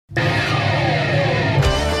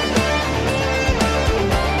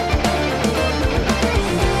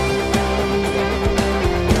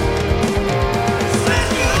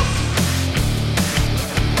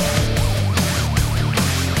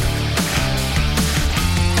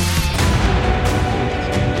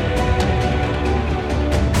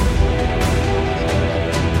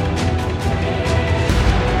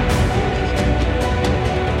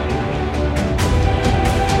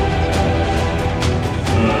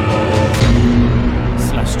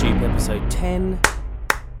again.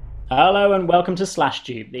 Hello and welcome to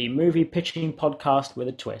SlashTube, the movie pitching podcast with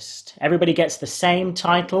a twist. Everybody gets the same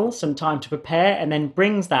title, some time to prepare, and then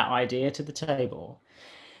brings that idea to the table.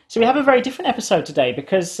 So we have a very different episode today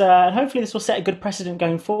because hopefully this will set a good precedent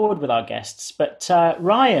going forward with our guests. But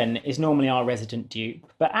Ryan is normally our resident dupe,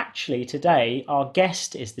 but actually today our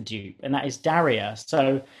guest is the dupe, and that is Daria.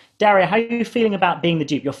 So Daria, how are you feeling about being the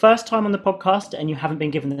dupe? Your first time on the podcast and you haven't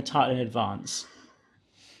been given the title in advance.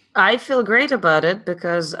 I feel great about it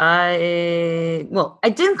because I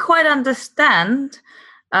didn't quite understand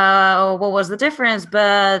what was the difference,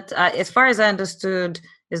 but as far as I understood,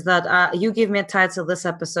 is that you give me a title this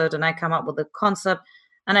episode and I come up with a concept,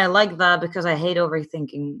 and I like that because I hate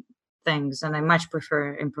overthinking things and I much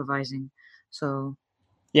prefer improvising. So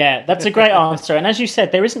yeah, that's a great answer. And as you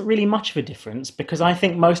said, there isn't really much of a difference because I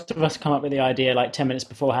think most of us come up with the idea like 10 minutes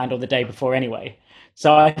beforehand or the day before anyway.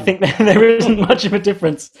 So I think there isn't much of a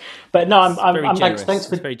difference. But no, I'm Thanks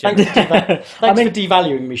for I'm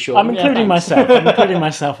devaluing me, Sean. I'm including myself. I'm including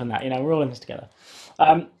myself in that. You know, we're all in this together.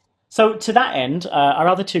 So to that end, our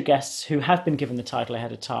other two guests who have been given the title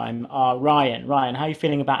ahead of time are Ryan. Ryan, how are you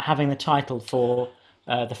feeling about having the title for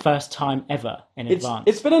the first time ever in advance?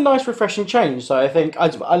 It's been a nice, refreshing change. So I think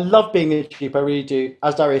I love being a dupe. I really do.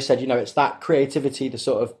 As Daria said, it's that creativity, the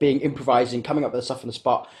sort of being improvising, coming up with stuff on the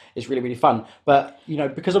spot is really, really fun. But,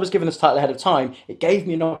 because I was given this title ahead of time, it gave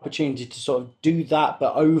me an opportunity to sort of do that,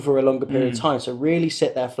 but over a longer period of time. So really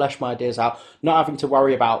sit there, flesh my ideas out, not having to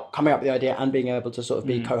worry about coming up with the idea and being able to sort of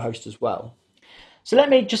be co-host as well. So let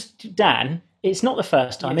me just, Dan, it's not the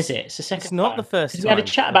first time, is it? It's the second time. It's not the first time. We had a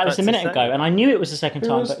chat about this a minute ago, and I knew it was the second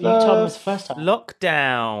time, but you told me it was the first time.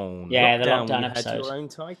 Lockdown. Yeah, the lockdown you episode. had your own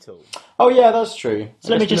title. Oh, yeah, that's true. So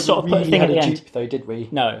let me just sort of put a thing at the end. Dupe, though, did we?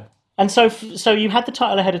 No. And so you had the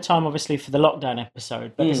title ahead of time, obviously, for the lockdown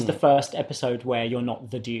episode, but this is the first episode where you're not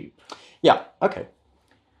the dupe. Yeah, okay.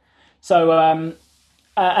 So,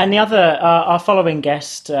 and the other, our following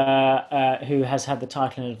guest who has had the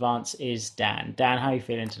title in advance is Dan. Dan, how are you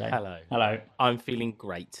feeling today? Hello. I'm feeling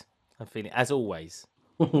great. I'm feeling, as always.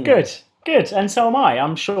 Good. And so am I.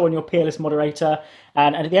 I'm Sean, your peerless moderator.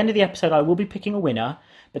 And at the end of the episode, I will be picking a winner.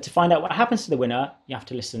 But to find out what happens to the winner, you have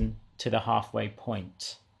to listen to the halfway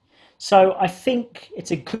point. So I think it's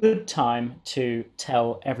a good time to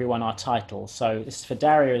tell everyone our title. So this is for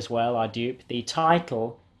Daria as well, our dupe. The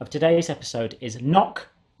title of today's episode is Knock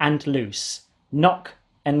and Loose. Knock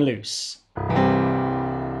and Loose.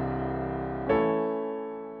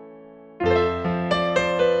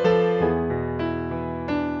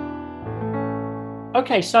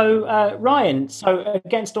 Okay, so Ryan, so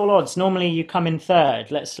against all odds, normally you come in third.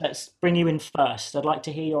 Let's bring you in first. I'd like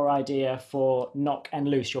to hear your idea for Knock and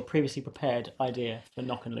Loose, your previously prepared idea for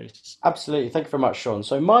Knock and Loose. Absolutely. Thank you very much, Sean.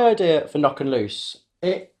 So my idea for Knock and Loose,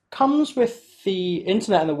 it comes with the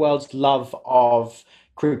internet and the world's love of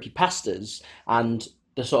creepypastas and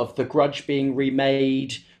the sort of The Grudge being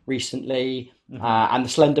remade recently, and the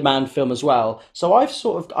Slender Man film as well. So I've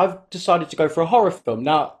decided to go for a horror film.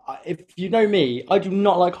 Now, if you know me, I do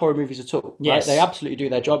not like horror movies at all. Yes. Right? They absolutely do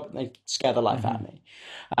their job. They scare the life out of me.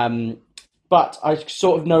 But I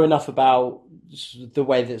sort of know enough about the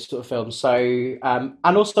way that it's sort of filmed. So, and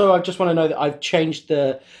also I just want to know that I've changed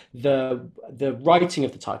the writing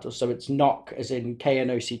of the title. So it's knock as in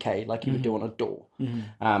Knock, like you would do on a door.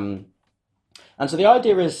 And so the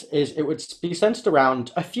idea is it would be centered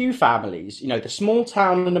around a few families, the small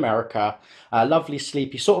town in America, lovely,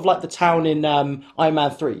 sleepy, sort of like the town in Iron Man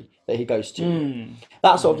 3 that he goes to.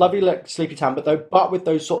 That sort of lovely, sleepy town, but with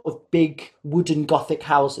those sort of big wooden Gothic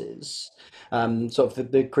houses, sort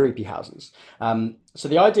of the creepy houses. So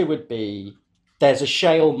the idea would be there's a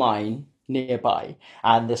shale mine nearby,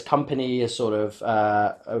 and this company has sort of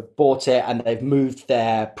bought it, and they've moved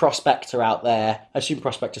their prospector out there. I assume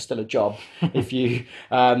prospector's still a job, if you,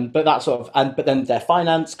 but that sort of, but then their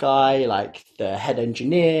finance guy, like the head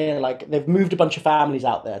engineer, like they've moved a bunch of families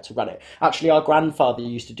out there to run it. Actually, our grandfather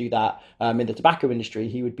used to do that in the tobacco industry.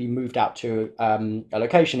 He would be moved out to a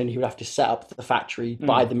location, and he would have to set up the factory,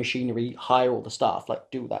 buy the machinery, hire all the staff, like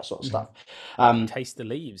do that sort of stuff. Taste the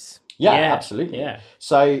leaves. Yeah, absolutely. Yeah.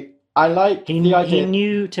 So I like the idea. He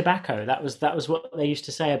knew tobacco. That was what they used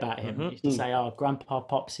to say about him. They used to say, "Oh, Grandpa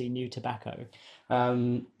Popsy knew tobacco."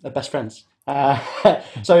 They're best friends. So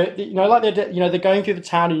like they're going through the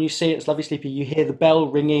town, and you see it's lovely, sleepy. You hear the bell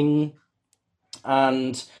ringing,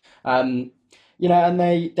 and and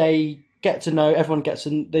they get to know. Everyone gets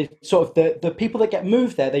to they sort of the people that get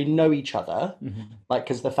moved there. They know each other, like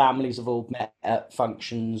because the families have all met at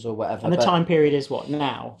functions or whatever. And the time period is what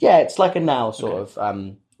now? Yeah, it's like a now sort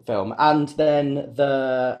of film, and then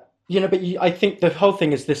but I think the whole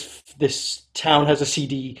thing is this town has a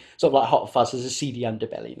seedy, sort of like Hot Fuzz has a seedy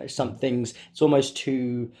underbelly. Some things it's almost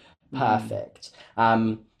too perfect.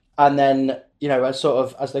 And then as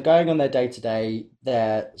they're going on their day to day,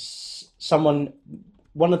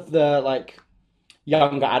 one of the like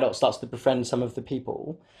younger adults starts to befriend some of the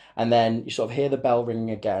people, and then you sort of hear the bell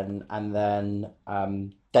ringing again, and then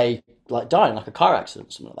they like die in like a car accident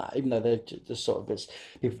or something like that. Even though they're just sort of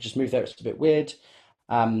people just move there, it's a bit weird.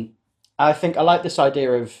 I think I like this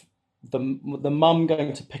idea of the mum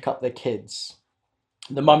going to pick up their kids.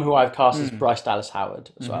 The mum who I've cast as Bryce Dallas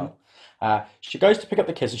Howard as well. She goes to pick up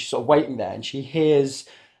the kids and she's sort of waiting there, and she hears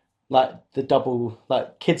like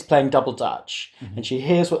kids playing double dutch, and she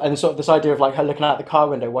hears and sort of this idea of like her looking out the car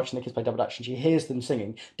window watching the kids play double dutch, and she hears them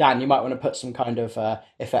singing. Dan, you might want to put some kind of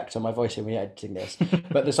effect on my voice when you're editing this,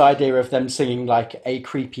 but this idea of them singing like a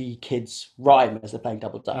creepy kids rhyme as they're playing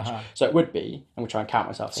double dutch. So it would be, I'm gonna try and count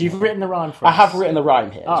myself. So you've written the rhyme for I us? have written the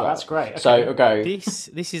rhyme here. Oh, that's great. Okay. So it'll go. This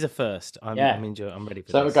is a first. I'm enjoying. I'm ready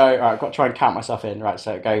for So this. it'll go. All right, I've got to try and count myself in. Right,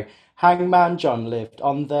 so it'll go. Hangman John lived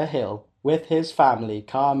on the hill with his family,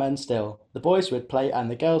 calm and still. The boys would play and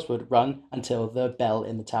the girls would run until the bell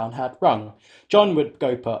in the town had rung. John would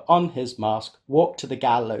go put on his mask, walk to the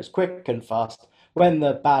gallows quick and fast. When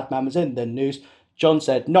the bad man was in the news, John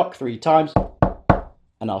said, "Knock 3 times,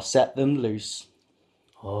 and I'll set them loose."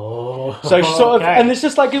 Oh, So she sort of, okay. and it's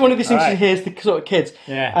just like one of these things Right. she hears the sort of kids,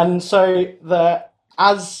 Yeah. and so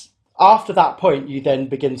after that point, you then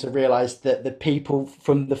begin to realise that the people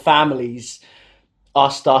from the families are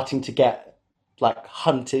starting to get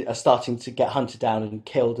hunted down and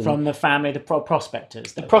killed, and From the family, the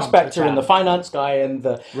prospectors. the prospector and the finance guy and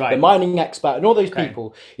the Right. mining expert and all those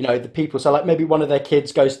people, the people. So like maybe one of their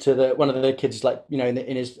kids goes to one of the kids like,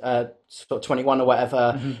 in his sort of 21 or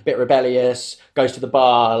whatever, bit rebellious, goes to the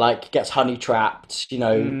bar, like gets honey trapped,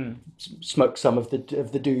 smokes some of the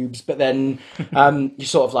doobs, but then you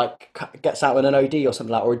sort of like gets out in an OD or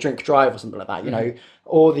something like, or a drink drive or something like that.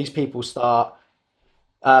 All these people start.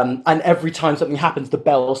 And every time something happens, the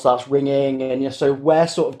bell starts ringing, and so we're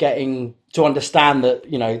sort of getting to understand that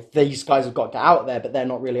these guys have got to get out there, but they're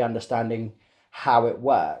not really understanding how it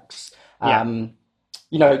works.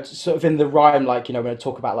 Sort of in the rhyme, like when I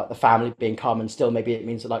talk about like the family being calm and still, maybe it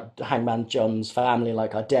means that like Hangman John's family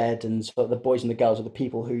like are dead, and sort of the boys and the girls are the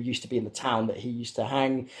people who used to be in the town that he used to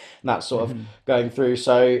hang, and that's sort of going through.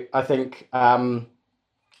 So I think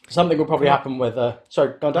something will probably happen with.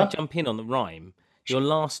 Sorry, go on, Dan. I'll jump in on the rhyme. Your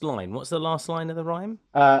last line. What's the last line of the rhyme?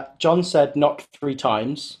 John said, "Knock 3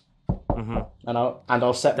 times, and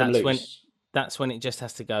I'll set them loose." That's when it just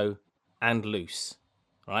has to go and loose,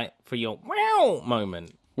 right? For your wow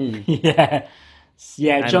moment. Yeah.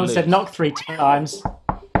 John said, loose. "Knock 3 times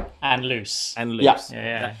and loose." And loose.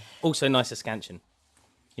 Yeah. Also nice escansion.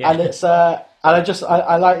 Yeah. And it's and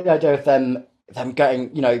I like the idea of them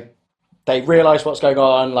getting, they realise what's going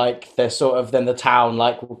on, like they're sort of, then the town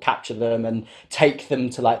like will capture them and take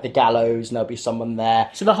them to like the gallows, and there'll be someone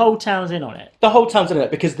there. So the whole town's in on it. The whole town's in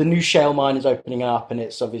it because the new shale mine is opening up, and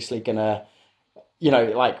it's obviously gonna,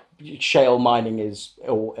 like shale mining is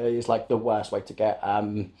like the worst way to get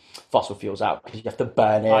fossil fuels out, because you have to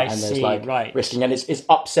burn it, and there's like risking, and it's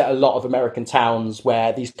upset a lot of American towns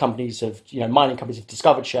where these companies have, mining companies have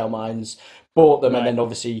discovered shale mines, bought them, and then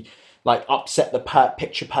obviously like upset the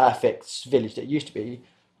picture perfect village that it used to be.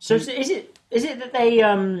 So is it that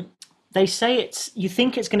they say you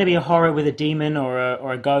think it's going to be a horror with a demon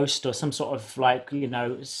or a ghost or some sort of like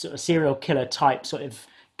sort of serial killer type sort of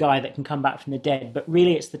guy that can come back from the dead, but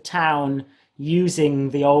really it's the town using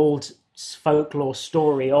the old folklore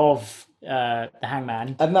story of the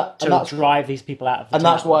Hangman to drive these people out of the town.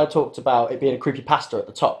 That's why I talked about it being a creepypasta at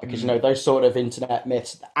the top, because those sort of internet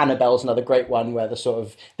myths. Annabelle's another great one where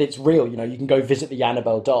it's real. You can go visit the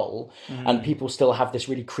Annabelle doll, and people still have this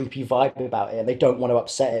really creepy vibe about it, and they don't want to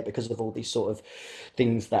upset it because of all these sort of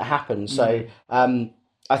things that happen. So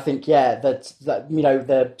I think they get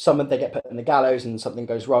put in the gallows and something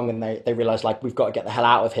goes wrong, and they realize like, we've got to get the hell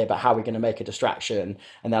out of here, but how are we going to make a distraction?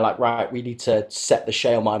 And they're like, right, we need to set the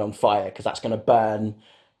shale mine on fire, because that's going to burn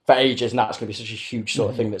for ages, and that's going to be such a huge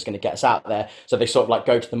sort of thing that's going to get us out there. So they sort of like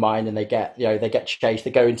go to the mine, and they get chased.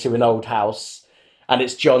 They go into an old house, and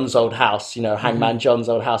it's John's old house, Hangman John's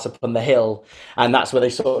old house up on the hill, and that's where they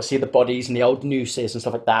sort of see the bodies and the old nooses and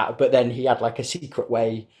stuff like that. But then he had like a secret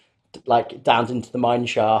way like down into the mine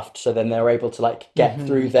shaft, so then they're able to like get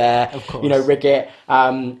through there, rig it.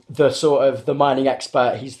 The sort of the mining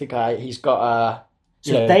expert, he's the guy, he's got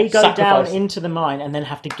So they go down sacrifice into the mine and then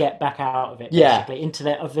have to get back out of it, Yeah. basically, into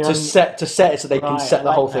their own. to set it so they can Right, set I the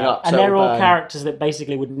like whole thing that. up. And so they're it'll all burn. characters that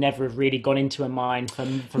basically would never have really gone into a mine for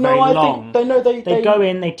No, very I long. think they know They go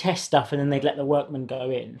in, they test stuff, and then they'd let the workmen go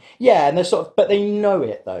in. Yeah, and they're but they know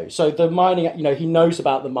it though. So the mining, he knows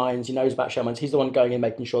about the mines, he knows about shell mines. He's the one going in,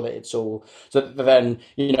 making sure that it's all. So that then,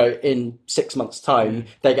 in 6 months' time,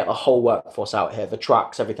 they get the whole workforce out here, the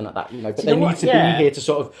trucks, everything like that. But they need to be here to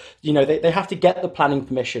sort of, they have to get the planning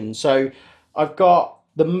permission. So I've got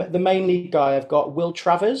the main lead guy. I've got Will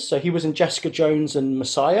Travers. So he was in Jessica Jones and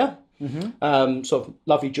Messiah. Sort of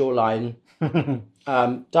lovely jawline.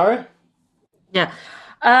 Dara? Yeah.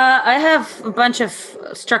 I have a bunch of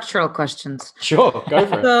structural questions. Sure, go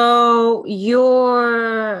for it. So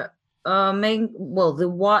your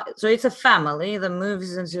so it's a family that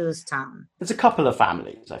moves into this town. It's a couple of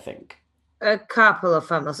families, I think. A couple of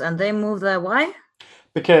families, and they move there. Why?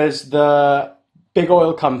 Because the big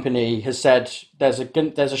oil company has said there's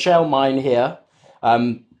a shale mine here.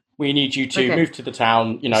 We need you to move to the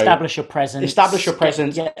town. Establish your presence.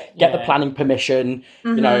 Get the planning permission.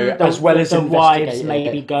 As well as the wives investigate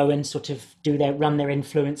maybe it. go and sort of run their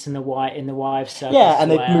influence in the wives' circle. Yeah,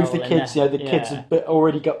 and as they've moved the well, kids. The kids have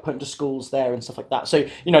already got put into schools there and stuff like that. So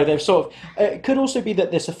they've sort of. It could also be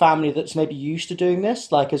that there's a family that's maybe used to doing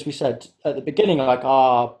this. Like as we said at the beginning, like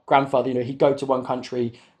our grandfather, he'd go to one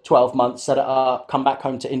country 12 months, set it up, come back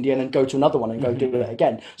home to India, and then go to another one and go do it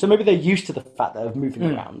again. So maybe they're used to the fact of moving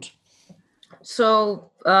around. So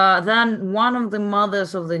then one of the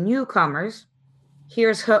mothers of the newcomers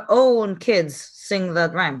hears her own kids sing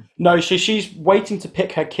that rhyme. No, she's waiting to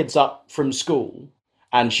pick her kids up from school,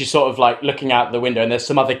 and she's sort of like looking out the window, and there's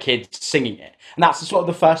some other kids singing it. And that's sort of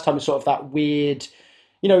the first time it's sort of that weird,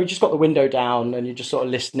 you just got the window down and you're just sort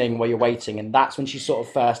of listening while you're waiting, and that's when she sort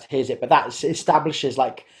of first hears it. But that establishes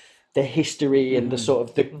like the history and the sort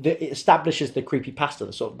of it establishes the creepypasta,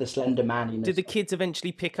 the sort of the Slender Man. Did the kids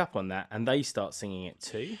eventually pick up on that and they start singing it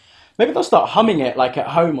too? Maybe they'll start humming it like at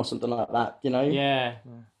home or something like that, Yeah.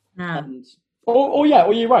 And, or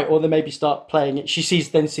you're right. Or they maybe start playing it. She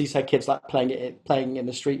sees her kids like playing in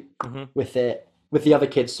the street with the other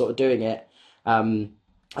kids sort of doing it.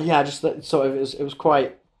 Just sort of it was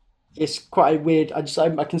quite. It's quite weird. I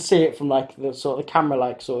can see it from like the sort of the camera,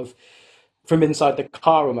 like sort of from inside the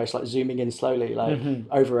car, almost like zooming in slowly, like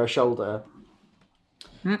over her shoulder.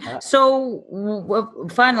 So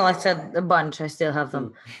final, I said a bunch. I still have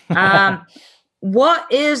them.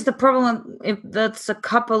 What is the problem if that's a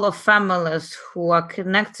couple of families who are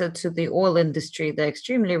connected to the oil industry? They're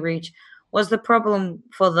extremely rich. What's the problem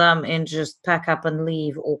for them in just pack up and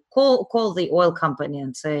leave, or call the oil company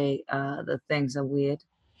and say that things are weird?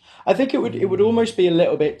 I think it would almost be a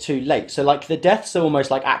little bit too late. So like the deaths are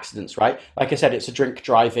almost like accidents, right? Like I said, it's a drink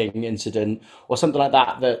driving incident or something like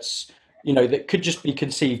that. That's that could just be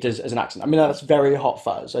conceived as an accident. I mean, that's very hot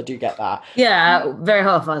fuzz. I do get that. Yeah, very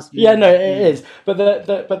hot fuzz. Yeah, no, it is. But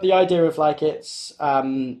the idea of like it's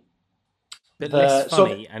but less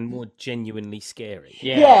funny and more genuinely scary.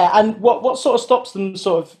 Yeah, and what sort of stops them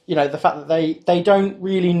sort of the fact that they don't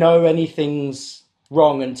really know anything's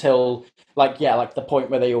wrong until like the point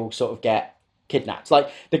where they all sort of get kidnapped. Like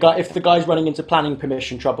if the guy's running into planning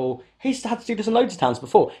permission trouble, he's had to do this in loads of towns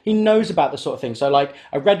before. He knows about this sort of thing. So like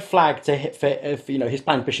a red flag to hit for if his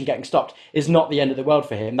planning permission getting stopped is not the end of the world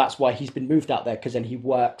for him. That's why he's been moved out there, because then he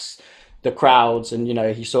works the crowds and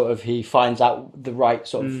he finds out the right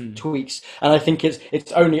sort of tweaks. And I think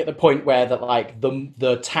it's only at the point where that like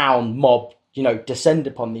the town mob descend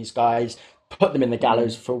upon these guys, put them in the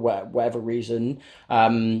gallows for whatever reason.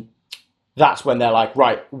 That's when they're like,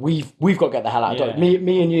 right, we've got to get the hell out of Dodge.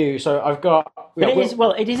 Me and you. So I've got.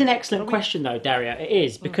 It is an excellent question though, Daria. It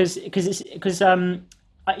is because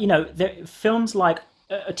films like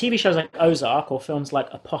TV shows like Ozark or films like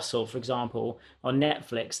Apostle, for example, on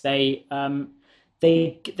Netflix,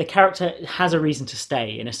 the character has a reason to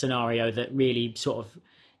stay in a scenario that really sort of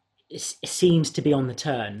seems to be on the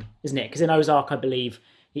turn, isn't it? Because in Ozark, I believe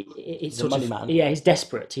it's sort of man. Yeah, he's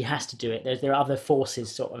desperate. He has to do it. There are other forces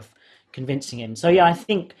sort of convincing him. So yeah, I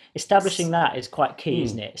think establishing that is quite key,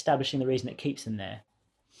 isn't it? Establishing the reason that keeps him there.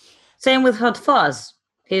 Same with Hot Fuzz.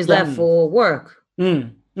 He's there for work.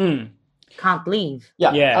 Can't leave. Yeah.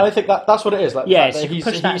 And I think that's what it is. Like, yeah, so he's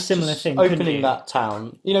push that similar thing. Opening that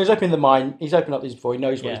town. He's opening the mine. He's opened up these before. He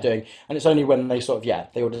knows what he's doing, and it's only when they sort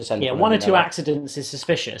of they all descend. Yeah, one or two accidents is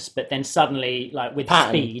suspicious, but then suddenly, like with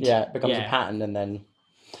speed, it becomes a pattern, and then.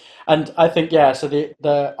 And I think so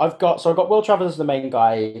I've got Will Travers as the main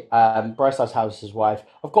guy, Bryce Dallas Howard's his wife.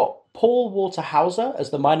 I've got Paul Walter Hauser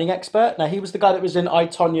as the mining expert. Now he was the guy that was in I,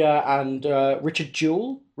 Tonya and Richard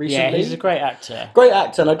Jewell recently. Yeah, he's a great actor. Great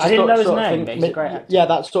actor, and I just didn't know his sort of name, think, but he's a great actor. yeah,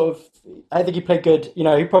 that's sort of. I think he played good. You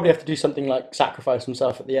know, he probably have to do something like sacrifice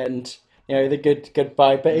himself at the end. You know, the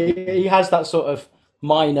goodbye, but he has that sort of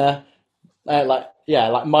minor, like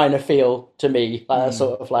minor feel to me, like that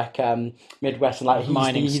sort of like Midwestern, like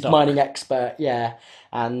he's mining expert, yeah,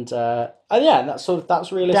 and yeah, that's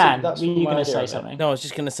realistic. Dan, that's were you going to say something? No, I was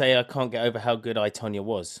just going to say I can't get over how good I, Tonya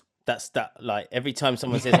was. That's that. Like every time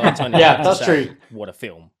someone says I, Tonya, yeah, that's true. What a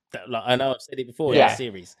film! That, like, I know I've said it before in the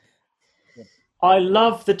series. I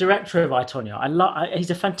love the director of I, Tonya. He's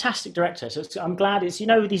a fantastic director. So I'm glad it's,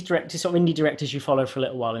 these directors, sort of indie directors you follow for a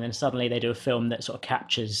little while, and then suddenly they do a film that sort of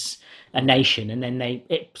captures a nation, and then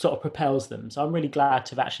it sort of propels them. So I'm really glad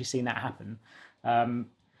to have actually seen that happen.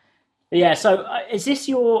 Yeah. So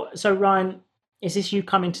Ryan, is this you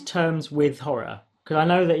coming to terms with horror? Because I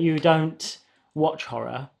know that you don't watch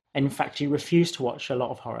horror. In fact, you refuse to watch a lot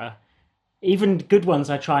of horror. Even good ones,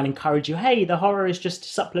 I try and encourage you. Hey, the horror is just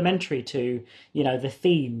supplementary to, the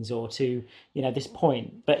themes or to, this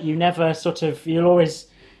point. But you never you'll always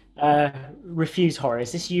refuse horror.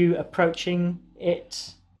 Is this you approaching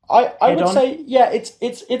it? I would say, yeah,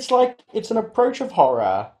 it's like it's an approach of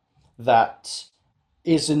horror that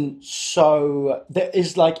is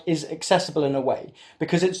accessible in a way,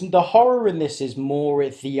 because it's the horror in this is more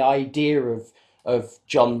the idea of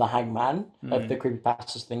John the Hangman, of the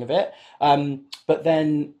creepypastas thing of it. But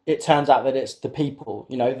then it turns out that it's the people,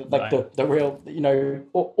 the real,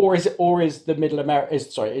 or is the Middle America,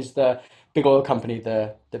 is the big oil company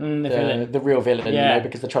the villain. The real villain,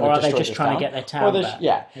 because they're trying to destroy this town. To get their town back.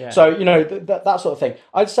 Yeah. So, that sort of thing.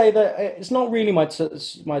 I'd say that it's not really my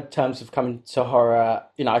terms of coming to horror.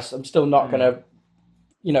 I'm still not going to,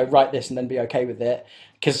 write this and then be okay with it,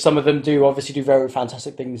 because some of them do obviously do very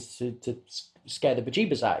fantastic things to scare the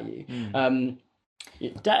bejeebers out of you.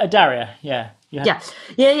 Daria, yeah.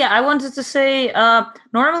 I wanted to say,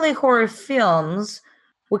 normally horror films,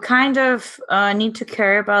 we kind of need to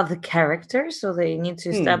care about the characters, so they need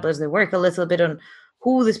to establish their work a little bit on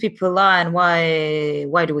who these people are and why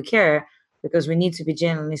do we care, because we need to be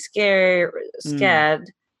genuinely scared.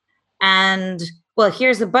 And well,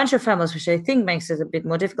 here's a bunch of families, which I think makes it a bit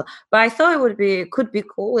more difficult. But I thought could be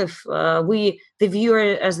cool if the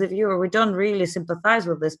viewer, we don't really sympathize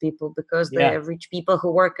with these people, because they're rich people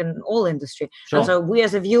who work in all industry. Sure. And so we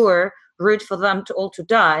as a viewer root for them to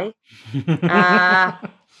die.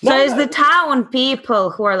 So it's the town people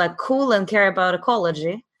who are like cool and care about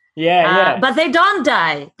ecology. But they don't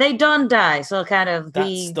die. So kind of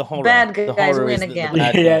the bad guys win again. Yeah,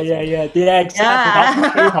 exactly. That's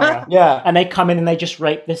true horror. Yeah. And they come in and they just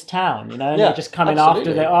rape this town, and they just come in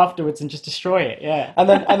afterwards and just destroy it. Yeah. And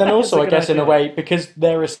then also, I guess, in a way, because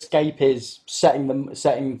their escape is setting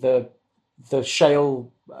the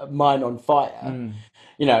shale mine on fire,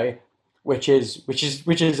 which is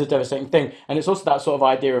a devastating thing. And it's also that sort of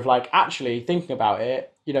idea of, like, actually thinking about it,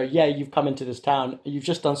 you've come into this town, you've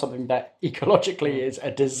just done something that ecologically is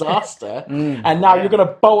a disaster, and now you're going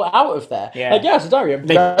to bolt out of there. So Daria,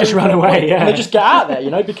 they just run away, and they just get out of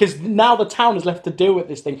there, because now the town is left to deal with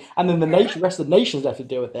this thing, and then the rest of the nation is left to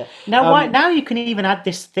deal with it. Now, now you can even add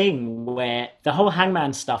this thing where the whole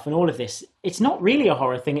hangman stuff and all of this, it's not really a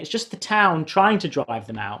horror thing, it's just the town trying to drive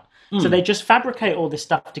them out. So they just fabricate all this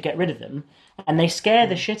stuff to get rid of them, and they scare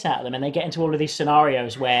the shit out of them, and they get into all of these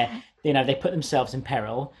scenarios where, they put themselves in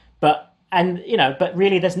peril, but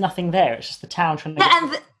really there's nothing there. It's just the town trying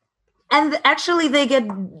to and actually they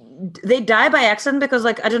die by accident, because,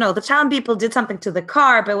 like, I don't know, the town people did something to the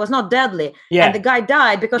car, but it was not deadly. Yeah. And the guy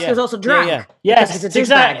died because he was also drunk. Yes,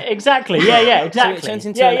 exactly. Yeah, exactly. So it turns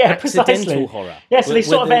into an accidental horror. Yeah, so they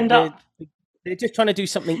sort of end up... They're just trying to do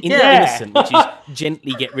something innocent, which is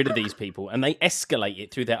gently get rid of these people, and they escalate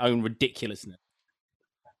it through their own ridiculousness.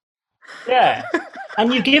 Yeah.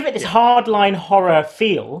 And you give it this hardline horror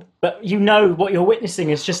feel, but what you're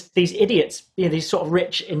witnessing is just these idiots, these sort of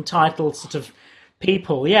rich, entitled sort of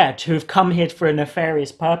people, who have come here for a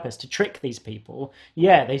nefarious purpose to trick these people.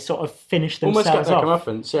 Yeah, they sort of finish themselves off. Almost get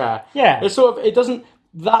their comeuppance, yeah. It's sort of, it doesn't...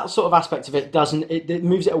 That sort of aspect of it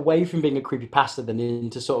moves it away from being a creepypasta than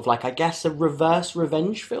into sort of, like, I guess, a reverse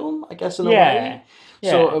revenge film, I guess, in a way.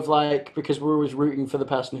 Sort of like, because we're always rooting for the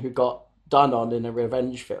person who got done on in a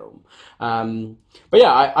revenge film. But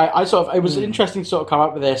yeah, I sort of, it was interesting to sort of come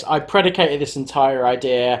up with this. I predicated this entire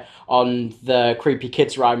idea on the Creepy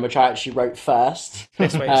Kids rhyme, which I actually wrote first.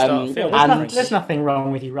 Best way to start a film. There's nothing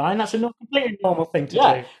wrong with you, Ryan. That's a completely normal thing to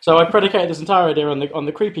do. So I predicated this entire idea on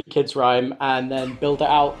the Creepy Kids rhyme, and then build it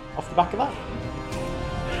out off the back of that.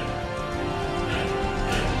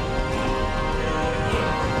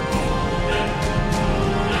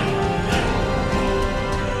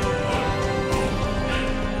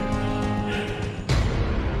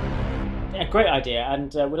 great idea,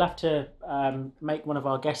 and we'll have to make one of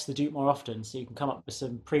our guests the Duke more often, so you can come up with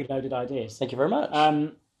some preloaded ideas. Thank you very much.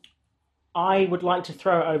 I would like to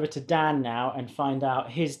throw it over to Dan now and find out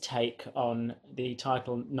his take on the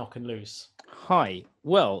title Knock and Loose. Hi.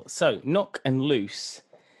 Well, so Knock and Loose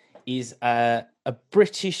is a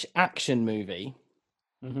British action movie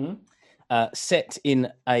set in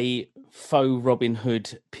a faux Robin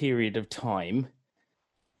Hood period of time,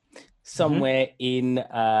 somewhere in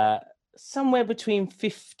somewhere between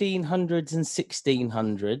 1500s and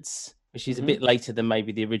 1600s, which is a bit later than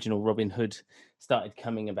maybe the original Robin Hood started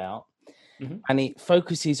coming about. And it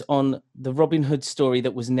focuses on the Robin Hood story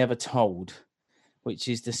that was never told, which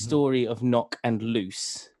is the story of Knock and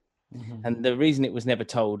Loose. And the reason it was never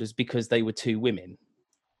told is because they were two women.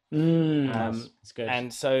 That's good.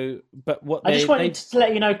 And so, but what I just wanted to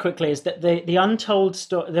let you know quickly is that the untold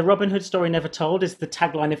story, the Robin Hood story never told, is the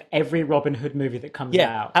tagline of every Robin Hood movie that comes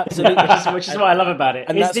out. Absolutely, which is what I love about it.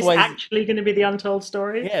 And is that's this why actually going to be the untold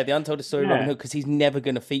story? Yeah, the untold story of Robin Hood, because he's never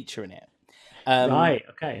going to feature in it. Right.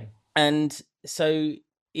 Okay. And so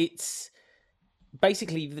it's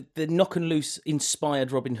basically the Knock and Loose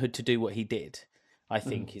inspired Robin Hood to do what he did. I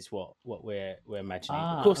think is what we're imagining.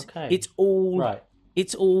 Of course,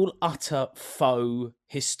 it's all utter faux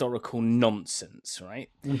historical nonsense, right?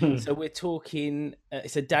 So we're talking.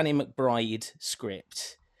 It's a Danny McBride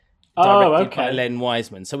script, directed by Len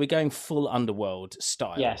Wiseman. So we're going full Underworld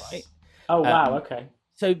style, right? Oh wow, okay.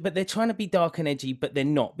 So, but they're trying to be dark and edgy, but they're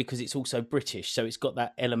not, because it's also British. So it's got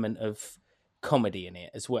that element of comedy in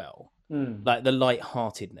it as well, like the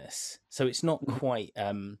light-heartedness. So it's not quite.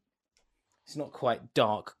 It's not quite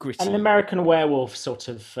dark, gritty. And an American Werewolf sort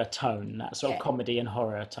of tone, that sort of comedy and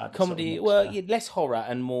horror type. Comedy, less horror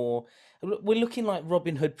and more. We're looking like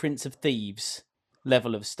Robin Hood, Prince of Thieves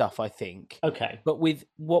level of stuff, I think. Okay. But with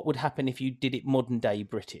what would happen if you did it modern day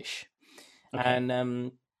British. Okay.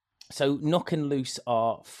 And so Knock and Loose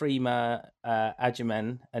are Freema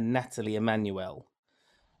Agyeman and Natalie Emmanuel.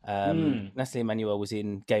 Natalie Emmanuel was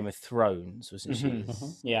in Game of Thrones, wasn't she?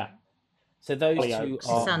 Yeah. So those two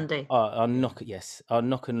are Knock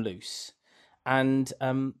and Loose, and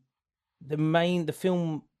the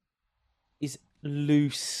film is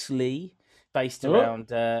loosely based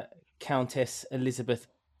around Countess Elizabeth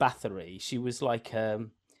Bathory. She was like a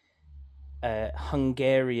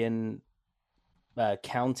Hungarian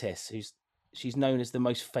countess she's known as the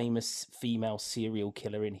most famous female serial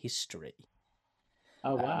killer in history.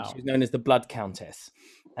 Oh wow! She was known as the Blood Countess,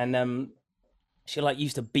 and she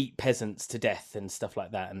used to beat peasants to death and stuff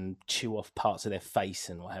like that, and chew off parts of their face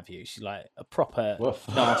and what have you. She's like a proper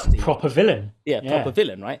nasty, proper villain. Yeah, proper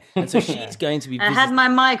villain, right? And so she's going to be. I had my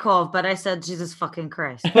mic off, but I said, "Jesus fucking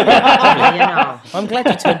Christ!" You know. I'm glad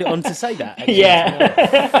you turned it on to say that. Actually.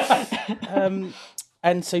 Yeah.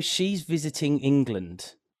 And so she's visiting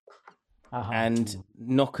England, and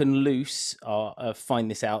Knock and Loose find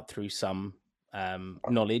this out through some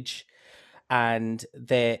knowledge, and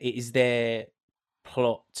it is their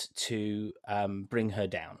plot to bring her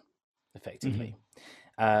down, effectively,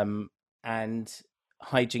 and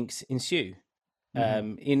hijinks ensue.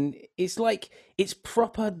 It's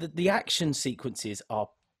proper. The action sequences are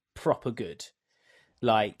proper good.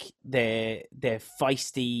 Like they're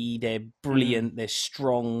feisty, they're brilliant, they're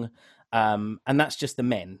strong, and that's just the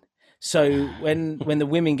men. So when the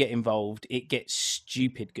women get involved, it gets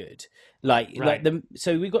stupid good.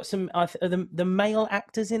 So we've got some the male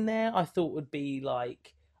actors in there. I thought would be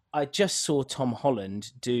like, I just saw Tom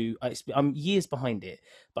Holland do. I'm years behind it,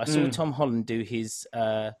 but I saw Tom Holland do his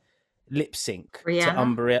lip sync to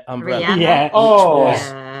Umbrella. Yeah.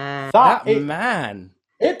 That man.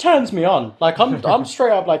 It turns me on. Like I'm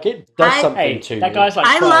straight up like it does something to me. That guy's like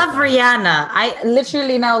I love Rihanna. I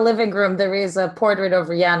literally in our living room there is a portrait of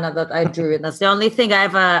Rihanna that I drew, and that's the only thing I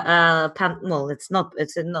have it's not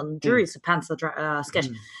Drew, it's a pencil sketch.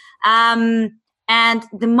 And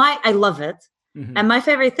I love it. And my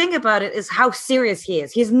favorite thing about it is how serious he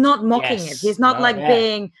is. He's not mocking it. He's not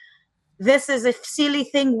being, this is a silly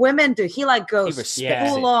thing women do. He goes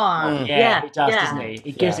full on. He does, doesn't he?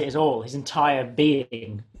 He gives it his all, his entire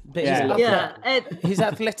being. But his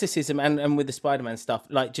athleticism and with the Spider-Man stuff,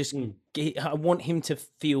 I want him to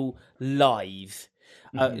feel live.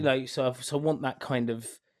 So I want that kind of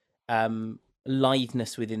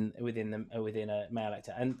liveness within a male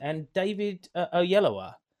actor. And David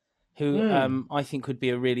Oyelowo, who I think would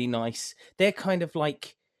be a really nice. They're kind of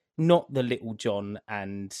like. Not the Little John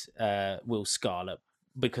and Will Scarlet,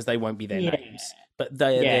 because they won't be their names, but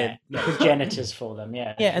they're progenitors for them.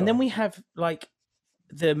 Yeah, And then we have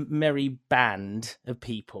the merry band of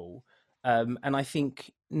people And I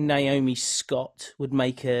think Naomi Scott would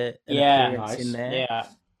make an Yeah, appearance in nice. there. Yeah.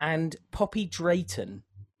 And Poppy Drayton,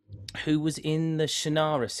 who was in the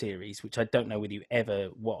Shannara series, which I don't know whether you ever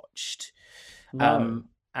watched. No.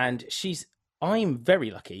 And I'm very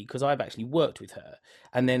lucky because I've actually worked with her,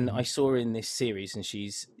 and then I saw her in this series, and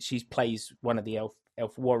she's plays one of the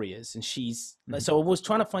elf warriors, and so I was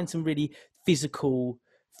trying to find some really physical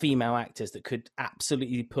female actors that could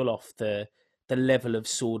absolutely pull off the level of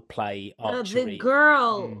sword play archery. The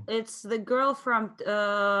girl, it's the girl from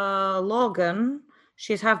Logan.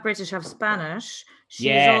 She's half British, half Spanish.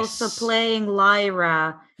 She's also Yes. playing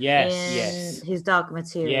Lyra Yes. in Yes. his Dark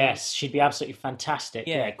Materials. Yes, she'd be absolutely fantastic.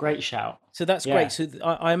 Yeah. Yeah, great shout. So that's Yeah. great. So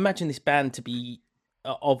I imagine this band to be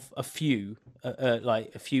of a few,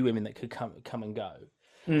 like a few women that could come and go.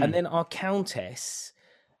 And then our countess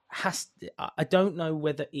I don't know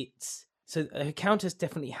whether it's so. Her countess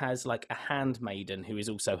definitely has like a handmaiden who is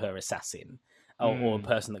also her assassin, or a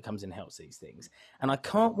person that comes and helps these things. And I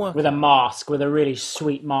can't work With a mask, with a really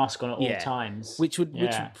sweet mask on at all Yeah. times. which would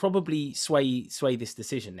Yeah. probably sway this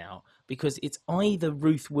decision now, because it's either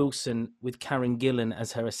Ruth Wilson with Karen Gillan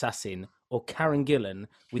as her assassin, or Karen Gillan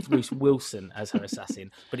with Ruth Wilson as her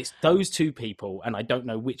assassin. But it's those two people, and I don't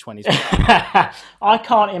know which one is which. I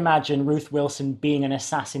can't imagine Ruth Wilson being an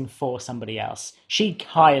assassin for somebody else. She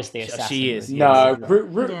hires the assassin. She is, Ruth No,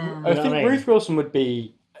 Wilson. Yeah. I You know what think I mean? Ruth Wilson would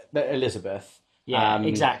be Elizabeth. Yeah,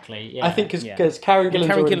 exactly. Yeah. I think because Karen Gillan's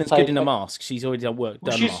Karen already Gillan's played, good in a mask. She's already done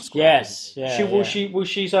she's- mask work. Yes. Yeah.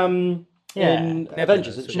 she's Yeah. in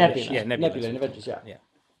Avengers. Isn't she? Nebula. Yeah, Nebula in Avengers. Yeah.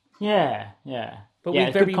 Yeah. But yeah, we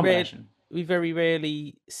it's a good combination. very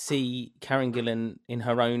rarely see Karen Gillan in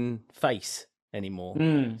her own face anymore.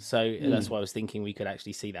 So that's why I was thinking we could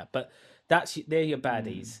actually see that. But they're your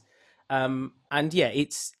baddies. And yeah,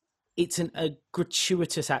 it's a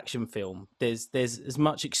gratuitous action film. There's as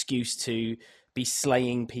much excuse to be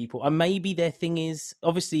slaying people. And maybe their thing is,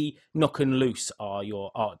 obviously Knock and Loose are your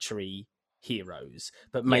archery heroes,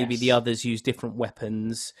 but maybe the Yes. others use different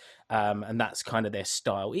weapons, and that's kind of their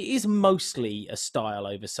style. It is mostly a style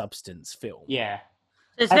over substance film. Yeah.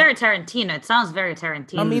 It's very Tarantino. It sounds very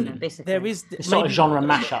Tarantino. I mean, basically. there is It's sort of maybe- genre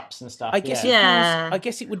mashups and stuff. I guess Yeah. I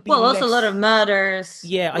guess it would be Well, also a less- lot of murders.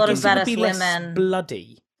 yeah, a lot I of guess it would badass be less women.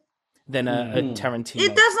 bloody than a Tarantino.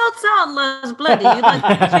 It does not sound less bloody. You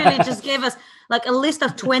like literally just gave us like a list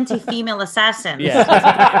of 20 female assassins.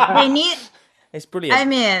 Yeah. They need. It's brilliant. I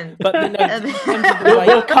mean, but in terms of the We'll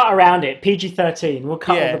way, cut around it. PG-13. We'll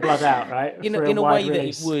cut Yeah. all the blood out, right? in For a wide way that it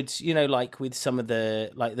release. would, like with some of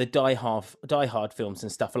the Die Hard films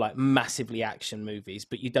and stuff are like massively action movies,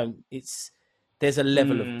 but you don't. There's a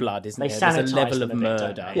level of blood, isn't They there? There's a sanitize level them of a bit, don't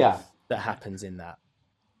murder they? Yeah. that happens in that.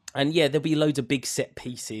 And yeah, there'll be loads of big set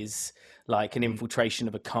pieces, like an infiltration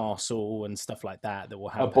of a castle and stuff like that will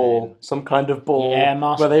happen. A ball, some kind of ball, Yeah,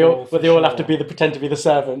 masked where they all ball, for have to sure. pretend to be the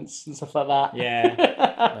servants and stuff like that.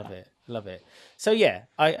 Yeah. Love it. So yeah,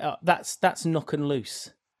 that's Knock and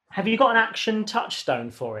Loose. Have you got an action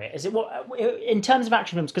touchstone for it? Is it what in terms of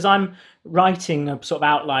action films? Because I'm writing a sort of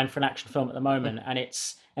outline for an action film at the moment,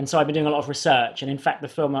 and so I've been doing a lot of research. And in fact, the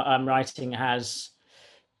film I'm writing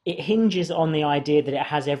hinges on the idea that it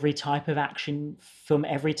has every type of action film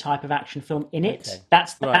in it. Okay.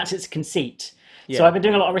 That's its conceit. So Yeah. I've been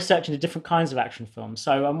doing a lot of research into different kinds of action films.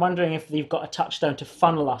 So I'm wondering if you've got a touchstone to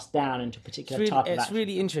funnel us down into a particular type of It's action.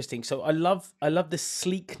 really interesting. So I love the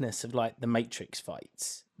sleekness of like the Matrix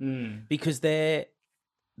fights because they're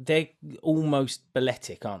almost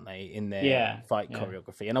balletic, aren't they, in their fight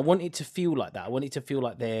choreography? And I want it to feel like that. I want it to feel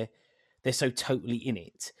like they're so totally in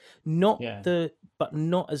it. But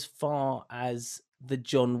not as far as the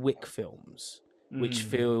John Wick films, which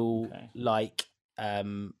feel like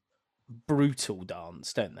brutal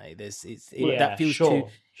dance, don't they? That feels sure.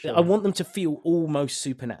 I want them to feel almost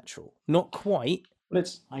supernatural. Not quite. But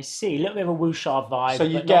it's I see a little bit of a wuxia vibe, So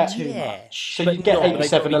you but get- not too Yeah. much. so But you get not, they've got to be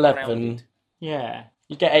 8711. grounded. Yeah,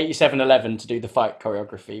 You get 8711 to do the fight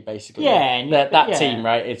choreography, basically. Yeah, and that yeah. team,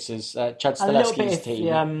 right? It's Chad a little Stahelski's bit team.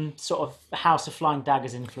 of sort of House of Flying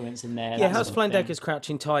Daggers influence in there. Yeah, that House sort of of Flying thing. Daggers,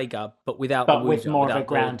 Crouching Tiger, but without but the with wuxia, more of a without the-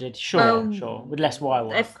 grounded, sure, Oh. with less wire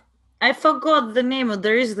work. I forgot the name.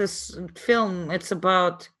 There is this film. It's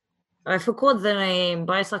about. I forgot the name,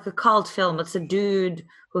 but it's like a cult film. It's a dude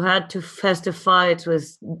who has to fight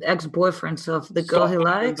with ex-boyfriends of the girl he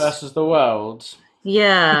Scotland likes. versus the world.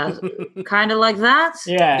 Yeah, kind of like that.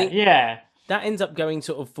 Yeah. That ends up going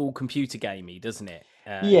sort of full computer gamey, doesn't it?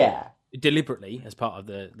 Yeah. Deliberately as part of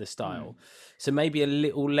the style. So maybe a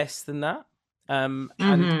little less than that.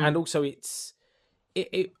 And also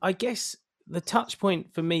I guess the touch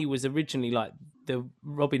point for me was originally like the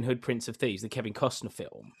Robin Hood Prince of Thieves, the Kevin Costner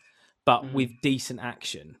film. but with decent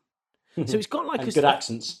action. So it's got like and good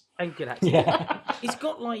accents. and good accent. Yeah. It's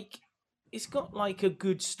got like a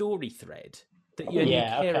good story thread that you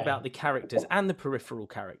Yeah, care okay. about the characters and the peripheral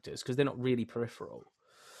characters because they're not really peripheral.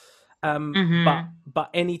 But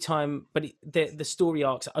anytime, the story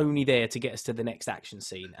arcs are only there to get us to the next action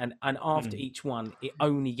scene, and after each one, it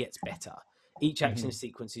only gets better. Each action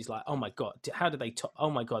sequence is like, oh my god, how do they top?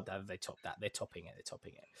 Oh my god, how do they top that? They're topping it.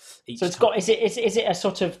 Each So it's time. got is it a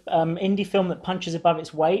sort of indie film that punches above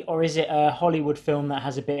its weight, or is it a Hollywood film that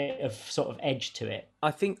has a bit of sort of edge to it?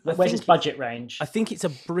 Where's its budget range? I think it's a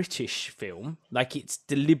British film, like it's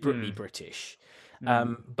deliberately British,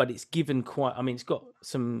 but it's given quite. I mean, it's got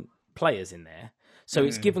some players in there, so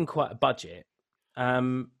it's given quite a budget.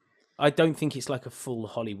 I don't think it's like a full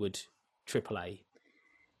Hollywood AAA.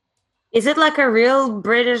 Is it like a real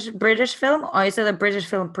British film, or is it a British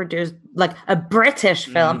film produced like a British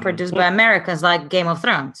film produced by Americans, like Game of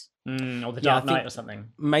Thrones? Or The Yeah, I Dark Knight think or something?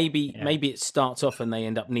 Maybe it starts off and they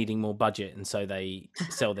end up needing more budget, and so they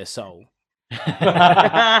sell their soul.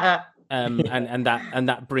 And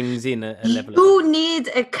that brings in a level. Who needs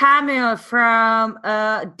a cameo from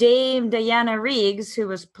Dame Diana Riggs, who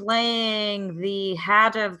was playing the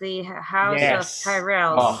head of the House Yes. of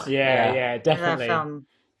Tyrell? Oh, Yeah, in that definitely, film.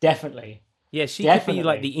 definitely. Yeah, she could be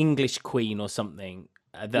like Definitely. the English queen or something.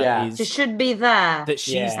 Yeah. She should be there. that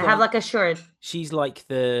she's Yeah. I have like a shirt. she's like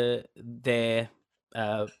their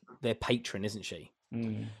patron, isn't she?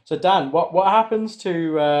 So Dan, what happens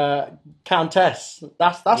to Countess?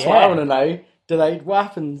 That's what Yeah. I want to know. What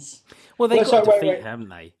happens? Well, they've Well, got sorry, to defeat wait. her, haven't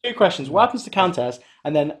they? Two questions. What happens to Countess?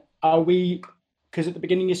 And then because at the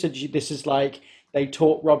beginning you said this is like they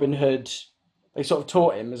taught Robin Hood. They sort of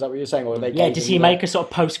taught him. Is that what you're saying? Or they Yeah, gave does him he the- make a sort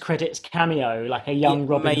of post-credits cameo, like a young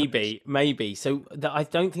Robin Hood? Maybe. So I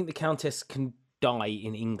don't think the Countess can die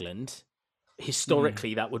in England.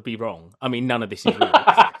 Historically, that would be wrong. I mean, none of this is real.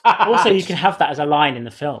 Also, you can have that as a line in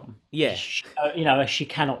the film. Yeah. She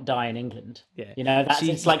cannot die in England. Yeah.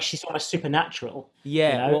 It's like she's almost supernatural.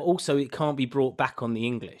 Yeah. You know? Well, also, it can't be brought back on the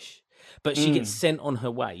English. But she gets sent on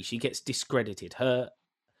her way. She gets discredited. Her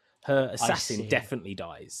assassin see. definitely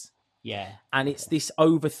dies. Yeah. And it's this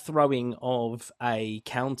overthrowing of a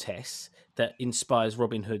countess that inspires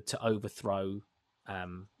Robin Hood to overthrow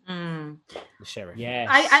the sheriff. Yeah.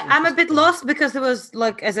 I'm a bit lost because there was,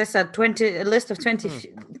 like, as I said, a list of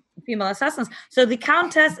 20 female assassins. So the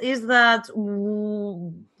Countess is the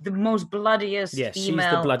most bloodiest Yes, she's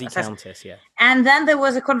female the bloody assassin. countess, yeah. And then there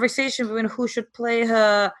was a conversation between who should play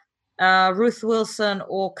her, Ruth Wilson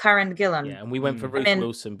or Karen Gillan. Yeah, and we went for Ruth mean,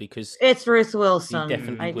 Wilson because It's Ruth Wilson.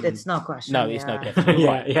 definitely wouldn't- It's no question. no, it's no yeah. definitely Yeah,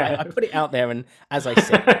 right. yeah. I put it out there, and as I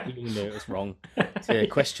said, you knew it was wrong to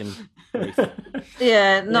question Ruth.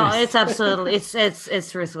 Yeah, no, Yes. it's absolutely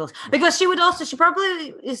it's Ruth Wilson because she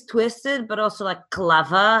probably is twisted, but also like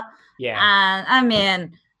clever. Yeah. And I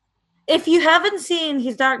mean, if you haven't seen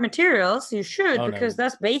his Dark Materials, you should Oh, no. because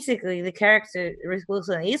that's basically the character Ruth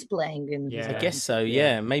Wilson is playing in. Yeah. I guess so.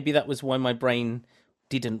 Yeah. Maybe that was why my brain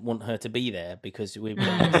didn't want her to be there because we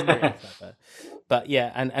were. But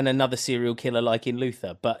yeah, and another serial killer like in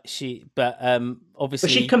Luther. But obviously, But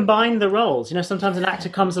she combined the roles. Sometimes an actor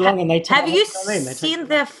comes along and they take. Have you they take- seen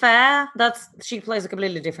The Affair? She plays a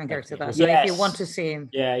completely different character there. So if you Yes. want to see him,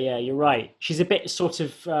 Yeah, you're right. She's a bit sort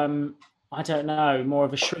of, I don't know, more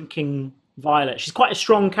of a shrinking Violet. She's quite a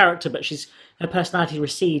strong character, but her personality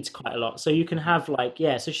recedes quite a lot. So you can have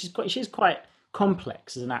so she's quite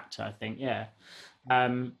complex as an actor, I think. Yeah.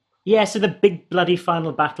 So the big bloody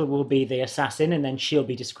final battle will be the assassin, and then she'll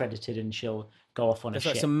be discredited and she'll go off on a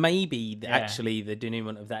ship. so maybe actually the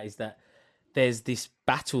denouement of that is that there's this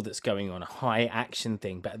battle that's going on, a high action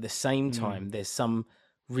thing, but at the same time there's some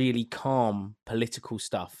really calm political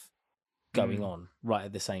stuff going on right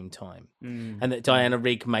at the same time, and that Diana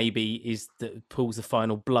Rigg maybe is that pulls the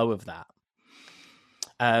final blow of that.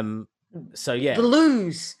 So yeah, the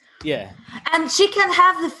lose. yeah, And she can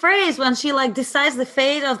have the phrase when she like decides the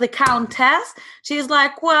fate of the Countess. She's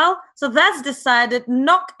like, well, so that's decided,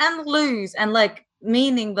 knock and lose, and like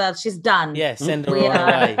meaning that she's done. yeah, send her We on her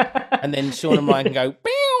are- way, and then Sean and Ryan can go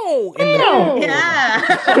 "Pew!" in the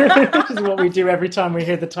Yeah. Which is what we do every time we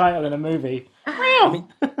hear the title in a movie.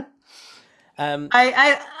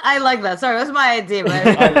 I like that. Sorry, that's my idea,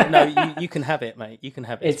 but no, you can have it, mate. You can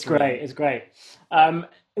have it. It's great. It's great.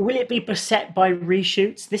 Will it be beset by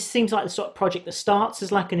reshoots? This seems like the sort of project that starts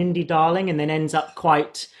as like an indie darling and then ends up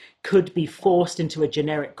could be forced into a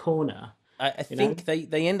generic corner. I think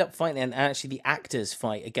they end up fighting, and actually the actors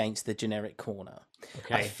fight against the generic corner.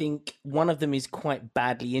 Okay. I think one of them is quite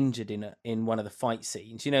badly injured in one of the fight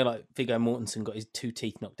scenes. You know, like Viggo Mortensen got his 2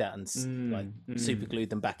 teeth knocked out and super glued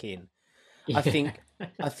them back in. Yeah.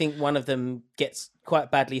 I think one of them gets quite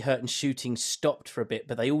badly hurt and shooting stopped for a bit,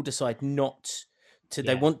 but they all decide not to.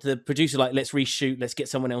 They want the producer like, let's reshoot, let's get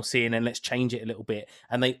someone else in, and let's change it a little bit.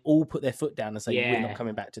 And they all put their foot down and say, we're not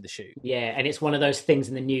coming back to the shoot. Yeah, and it's one of those things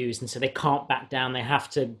in the news, and so they can't back down. They have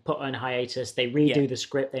to put on hiatus. They redo the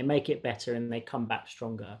script, they make it better, and they come back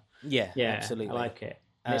stronger. Yeah, absolutely. I like it.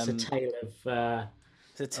 And it's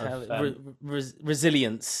a tale of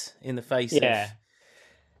resilience in the face of.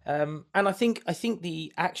 And I think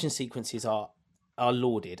the action sequences are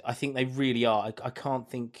lauded. I think they really are. I can't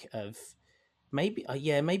think of maybe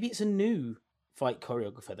it's a new fight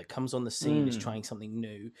choreographer that comes on the scene is trying something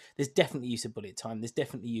new. There's definitely use of bullet time. There's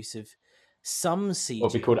definitely use of some CG.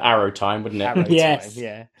 What would be called arrow time, wouldn't it? Arrow Yes. time,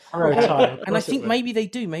 yeah. Arrow time. And I think maybe they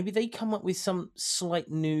do. Maybe they come up with some slight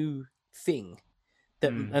new thing.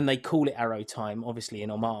 And they call it arrow time, obviously in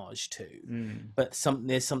homage to, but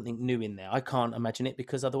there's something new in there. I can't imagine it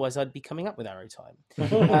because otherwise I'd be coming up with arrow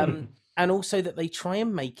time. And also that they try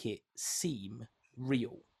and make it seem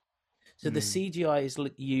real. So the CGI is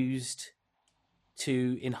used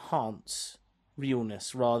to enhance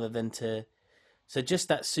realness rather than so just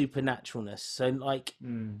that supernaturalness. So like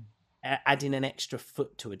adding an extra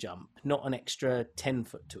foot to a jump, not an extra 10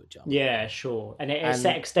 foot to a jump. Yeah, sure. And it's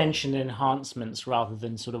that extension enhancements rather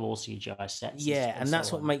than sort of all CGI sets. Yeah, and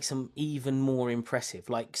that's what makes them even more impressive.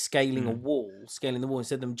 Like scaling the wall,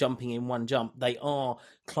 instead of them jumping in one jump, they are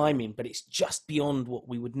climbing, but it's just beyond what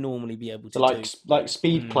we would normally be able to do. Like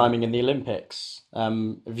speed climbing in the Olympics. Have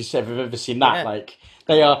you ever seen that? Yeah. Like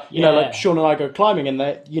they are, you know, like Sean and I go climbing, and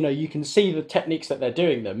they, you know, you can see the techniques that they're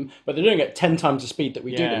doing them, but they're doing it at 10 times the speed that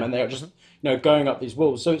we do them, and they are just, you know, going up these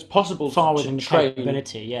walls. So it's possible to train.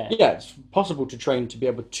 Yeah, it's possible to train to be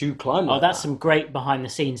able to climb. Oh, that's some great behind the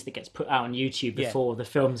scenes that gets put out on YouTube before the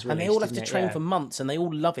film's released. And they all have to train for months, and they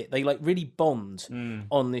all love it. They like really bond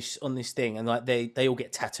on this thing, and like they all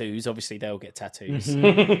get tattoos. Obviously, they all get tattoos,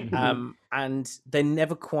 and they're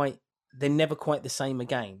never quite the same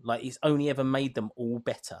again. Like it's only ever made them all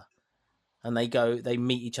better, and they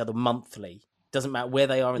meet each other monthly. Doesn't matter where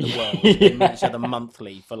they are in the world, they meet each other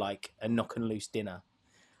monthly for like a knock and loose dinner.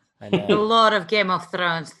 And, a lot of Game of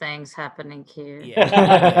Thrones things happening here.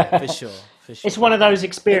 Yeah, for sure. It's one of those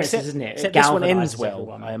experiences, isn't it? Except this one ends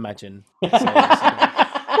well, I imagine. So, well,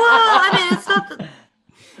 I mean,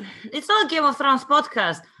 it's not a Game of Thrones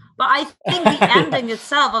podcast, but I think the ending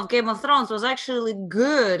itself of Game of Thrones was actually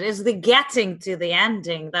good. It's the getting to the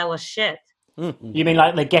ending that was shit. You mean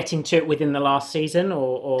like they're getting to it within the last season,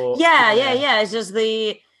 or? Yeah. It's just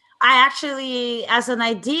I actually, as an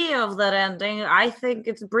idea of that ending, I think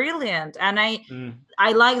it's brilliant, and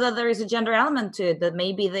I like that there is a gender element to it. That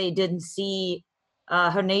maybe they didn't see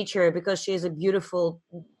her nature because she is a beautiful,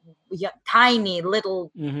 tiny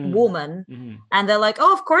little woman, and they're like,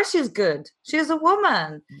 "Oh, of course she's good. She's a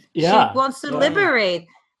woman. Yeah. She wants to liberate."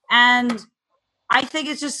 And I think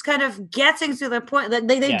it's just kind of getting to the point that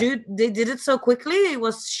they did it so quickly. It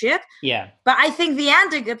was shit. Yeah. But I think the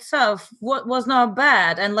ending itself was not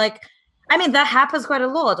bad. And like, I mean, that happens quite a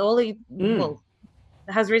lot. Ollie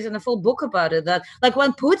has written a full book about it. That like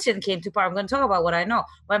when Putin came to power, I'm going to talk about what I know.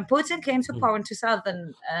 When Putin came to power in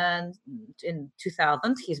 2000,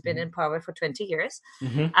 he's been in power for 20 years.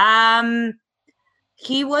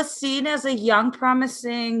 He was seen as a young,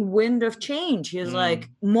 promising wind of change. He was like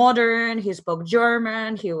modern. He spoke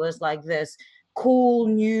German. He was like this cool,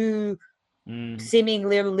 new,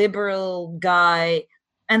 seemingly liberal guy.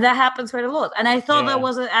 And that happens quite a lot. And I thought that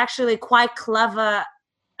was actually quite clever.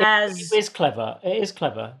 It is clever. It is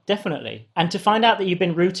clever, definitely. And to find out that you've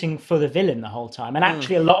been rooting for the villain the whole time. And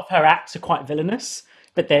actually, a lot of her acts are quite villainous,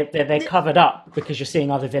 but they're covered up because you're seeing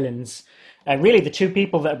other villains. Really, the two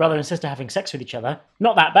people that are brother and sister having sex with each other,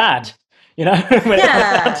 not that bad, you know?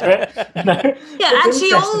 And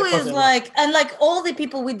she always like all the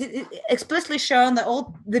people we did explicitly shown that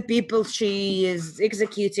all the people she is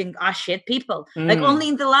executing are shit people. Like only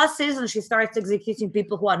in the last season she starts executing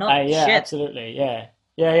people who are not shit. Absolutely, yeah.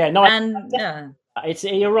 No,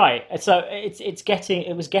 you're right. So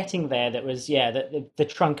it was getting there. That was the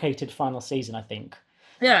truncated final season, I think.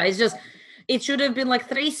 Yeah, it's just. It should have been like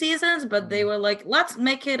 3 seasons, but they were like, let's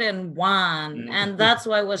make it in 1. And that's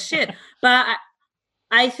why it was shit. But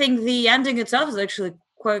I think the ending itself is actually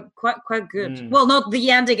quite good. Well, not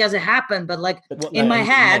the ending as it happened, but like in my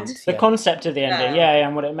head. The concept of the ending,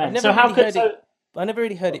 and what it meant. So how could... I never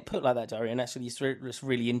really heard it put like that, Dari, and actually it's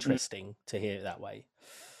really interesting to hear it that way.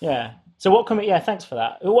 Yeah. So what can we? Yeah, thanks for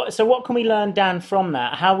that. So what can we learn, Dan, from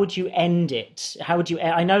that? How would you end it? How would you?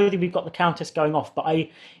 I know that we've got the Countess going off, but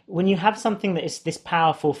when you have something that is this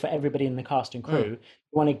powerful for everybody in the cast and crew, you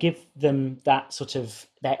want to give them that sort of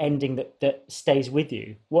their ending that stays with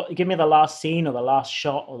you. What? Give me the last scene, or the last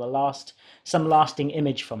shot, or some lasting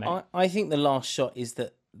image from it. I think the last shot is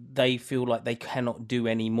that they feel like they cannot do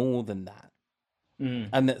any more than that,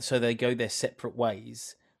 and so they go their separate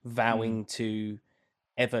ways, vowing to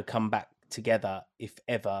ever come back together if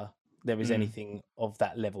ever there is anything of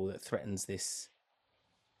that level that threatens this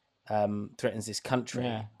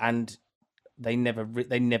country, and they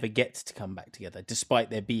never get to come back together despite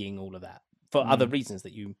there being all of that for other reasons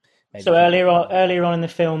that you maybe so earlier on in the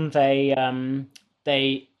film they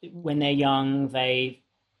when they're young they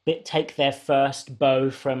take their first bow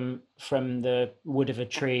from the wood of a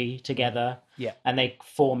tree together, and they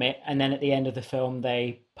form it, and then at the end of the film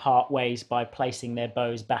they part ways by placing their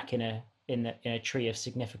bows back in a tree of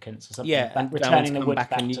significance or something. and returning the wood back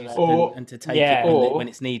to them. and to take it when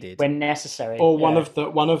it's needed, when necessary. Or one of the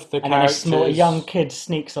and characters, then a young kid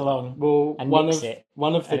sneaks along. And one of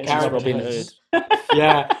the characters, Robin Hood.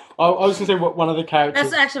 Yeah, I was going to say one of the characters.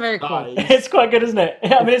 That's actually very cool. It's quite good, isn't it?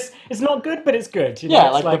 I mean, it's not good, but it's good.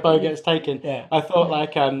 Yeah, like the bow gets taken. Yeah. I thought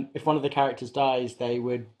like if one of the characters dies, they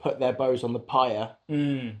would put their bows on the pyre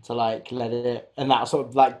to like let it, and that sort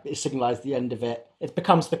of like it signalised the end of it. It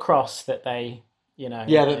becomes the cross that they,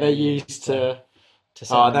 that they use to.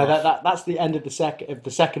 That's the end of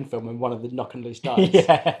the second film when one of the Knock and Loose dies.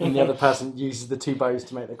 And the other person uses the two bows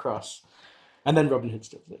to make the cross. And then Robin Hood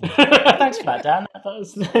steals it. Thanks for that, Dan. That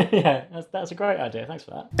was, that's a great idea. Thanks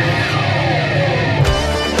for that.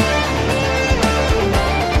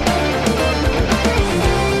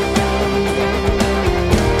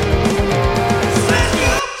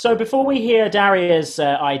 So before we hear Daria's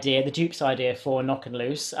idea, the Duke's idea for Knock and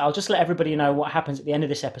Loose, I'll just let everybody know what happens at the end of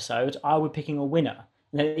this episode. I will be picking a winner.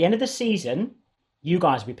 And at the end of the season, you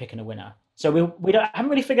guys will be picking a winner. So we haven't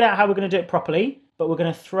really figured out how we're going to do it properly, but we're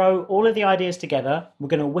going to throw all of the ideas together. We're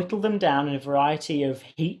going to whittle them down in a variety of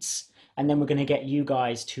heats, and then we're going to get you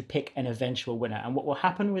guys to pick an eventual winner. And what will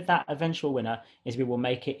happen with that eventual winner is we will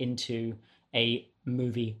make it into a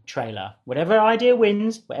movie trailer. Whatever idea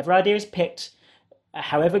wins, whatever idea is picked,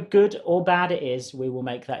 however good or bad it is, we will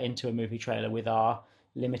make that into a movie trailer with our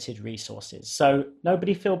limited resources. So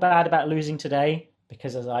nobody feel bad about losing today,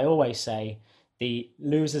 because as I always say, the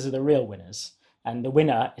losers are the real winners. And the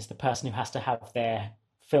winner is the person who has to have their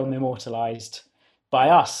film immortalized by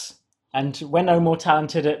us. And we're no more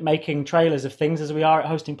talented at making trailers of things as we are at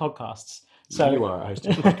hosting podcasts. So you are at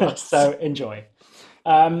hosting podcasts. So enjoy.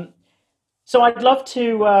 So I'd love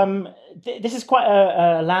to. This is quite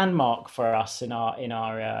a landmark for us in our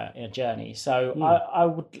journey.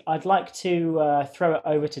 So I'd like to throw it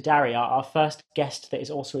over to Daria, our first guest that is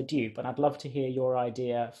also a dupe, and I'd love to hear your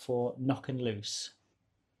idea for Knock and Loose.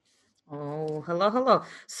 Oh, hello.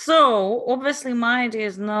 So obviously my idea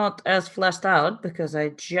is not as fleshed out because I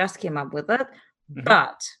just came up with it,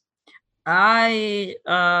 but I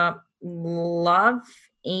love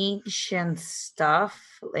ancient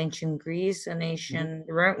stuff, ancient Greece and ancient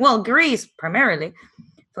Rome. Well, Greece primarily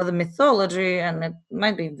for the mythology, and it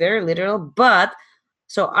might be very literal. But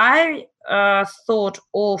so I thought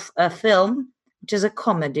of a film which is a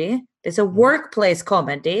comedy. It's a workplace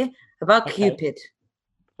comedy about Cupid.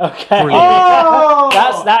 Okay.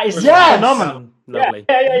 Oh, that is phenomenal. Lovely.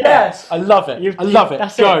 Yeah. Yes, I love it. I love it.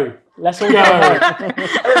 That's Go. It. Let's all go.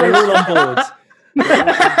 We're all on board.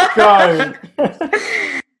 Go.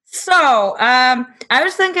 So I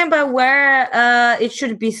was thinking about where it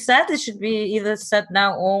should be set. It should be either set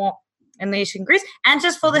now or in ancient Greece. And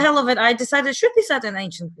just for the hell of it, I decided it should be set in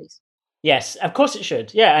ancient Greece. Yes, of course it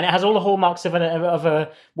should. Yeah, and it has all the hallmarks of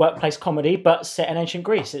a workplace comedy, but set in ancient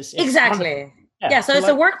Greece. It's exactly. Yeah, so it's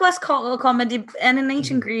a workplace comedy and in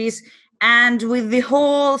ancient Greece, and with the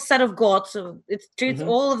whole set of gods. So it treats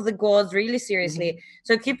all of the gods really seriously.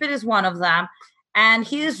 So Cupid is one of them, and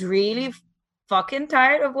he is really fucking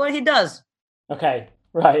tired of what he does. Okay,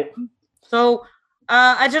 right. So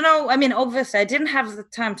I don't know. I mean, obviously, I didn't have the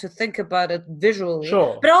time to think about it visually.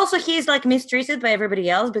 Sure. But also, he's like mistreated by everybody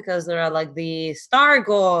else because there are like the star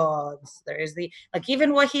gods. There is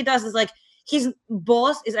even what he does is like, his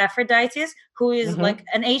boss is Aphrodite, who is like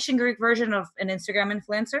an ancient Greek version of an Instagram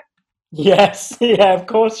influencer. Yes, yeah, of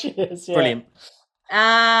course she is. Yeah. Brilliant.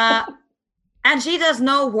 And she does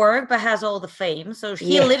no work but has all the fame. So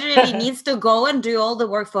he literally needs to go and do all the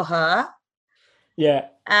work for her. Yeah.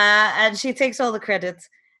 And she takes all the credit.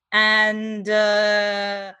 And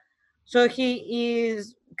So he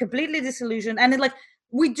is completely disillusioned, and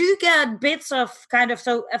we do get bits of kind of.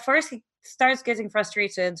 So at first he starts getting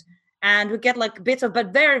frustrated, and we get like bits of,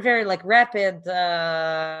 but very very like rapid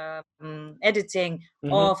editing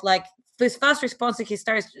of like his first response. He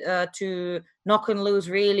starts to knock and loose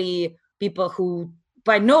really people who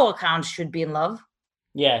by no account should be in love.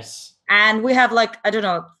 Yes. And we have like, I don't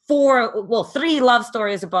know, 3 love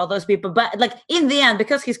stories about those people. But like in the end,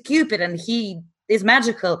 because he's Cupid and he is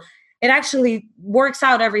magical, it actually works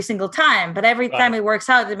out every single time. But every time it works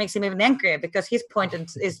out, it makes him even angrier because his point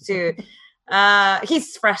is to,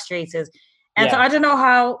 he's frustrated. And so I don't know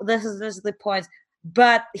how this is the point,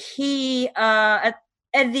 but he,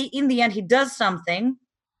 in the end, he does something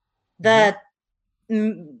that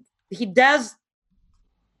he does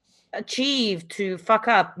achieve to fuck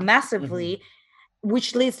up massively,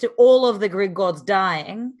 which leads to all of the Greek gods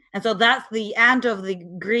dying. And so that's the end of the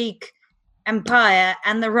Greek Empire,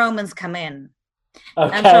 and the Romans come in.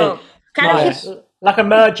 Okay. And so kind of like a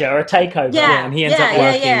merger or a takeover. Yeah, and he ends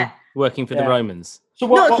up working for the Romans. So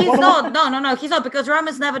he's not. No, he's not, because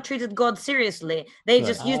Romans never treated gods seriously. They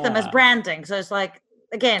just used them as branding. So it's like,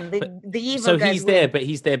 again, the evil. So guys he's there, but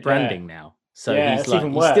he's their branding now. So he's like,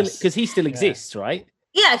 even worse. because he still exists, right?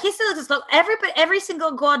 Yeah, he still exists. Like every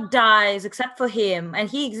single god dies except for him, and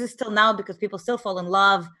he exists till now because people still fall in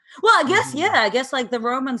love. Well, I guess like the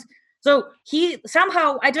Romans. So he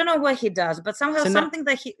somehow, I don't know what he does, but somehow something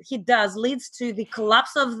that he does leads to the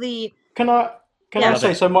collapse of the. Can I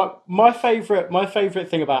say, so my favorite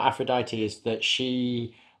thing about Aphrodite is that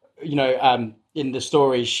she, in the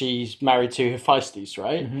story she's married to Hephaestus,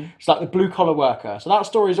 right? It's like the blue collar worker. So that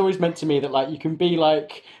story is always meant to me that like you can be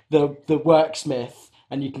like the worksmith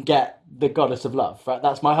and you can get the goddess of love, right?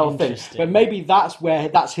 That's my whole thing. But maybe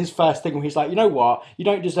that's his first thing where he's like, you know what? You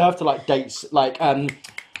don't deserve to like date like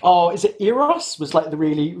is it Eros? Was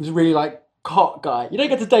really like hot guy. You don't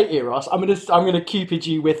get to date Eros. I'm gonna Cupid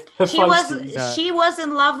you with Hephaestus. She was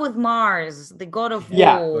in love with Mars, the god of war.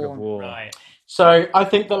 God of war. Right. So I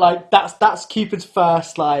think that like that's Cupid's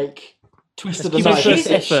first like twist of the knife. Cupid's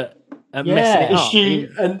first effort at messing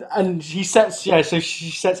it up. And he sets so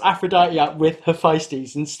she sets Aphrodite up with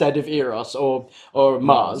Hephaestus instead of Eros or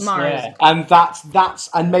Mars. Yeah. And that's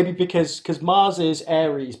and maybe because Mars is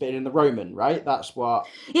Aries but in the Roman, right? That's what.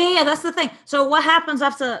 Yeah, that's the thing. So what happens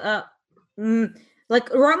after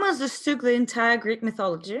like Romans just took the entire Greek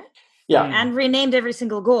mythology and renamed every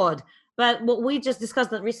single god. But what we just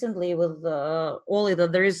discussed that recently with Oli,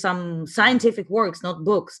 that there is some scientific works, not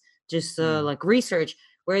books, just like research,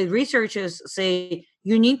 where researchers say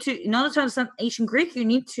you need to, in order to understand ancient Greek, you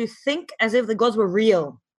need to think as if the gods were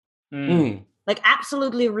real. Like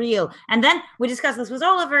absolutely real. And then we discussed this with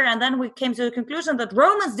Oliver, and then we came to the conclusion that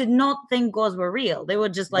Romans did not think gods were real. They were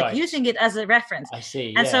just like using it as a reference. I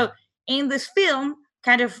see. And so in this film,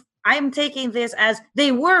 kind of, I'm taking this as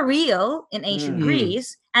they were real in ancient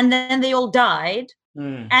Greece, and then they all died.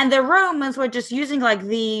 And the Romans were just using like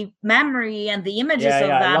the memory and the images of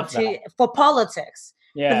them for politics.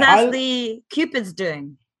 Yeah. But that's the Cupid's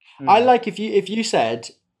doing. I like if you said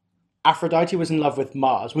Aphrodite was in love with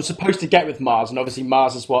Mars, was supposed to get with Mars, and obviously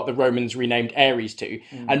Mars is what the Romans renamed Ares to,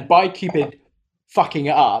 and by Cupid fucking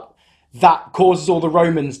it up, that causes all the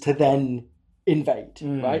Romans to then invade,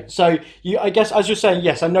 right? So I guess as you're saying,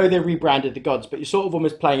 yes, I know they rebranded the gods, but you're sort of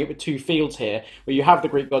almost playing it with two fields here, where you have the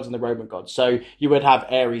Greek gods and the Roman gods. So you would have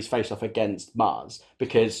Ares face off against Mars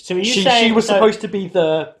because she was supposed to be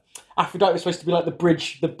Aphrodite was supposed to be like the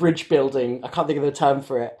bridge building. I can't think of the term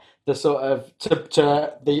for it. The sort of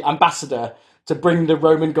to the ambassador to bring the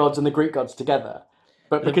Roman gods and the Greek gods together.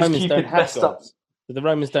 But because Cupid messed up. But the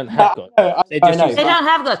Romans don't have gods. They don't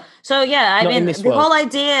have gods. So yeah, I mean, the whole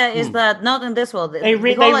idea is that not in this world. They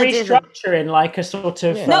restructure in like a sort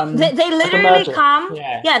of they literally come.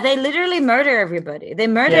 Yeah, they literally murder everybody. They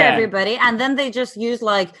murder everybody, and then they just use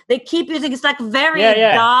they keep using. It's like very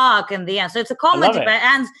dark in the end. So it's a comedy, but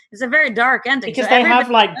ends. It's a very dark ending because they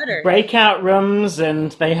have like breakout rooms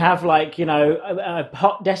and they have like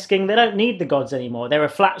hot desking. They don't need the gods anymore. They're a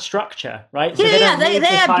flat structure, right? So they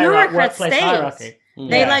are bureaucrat states. Hierarchy.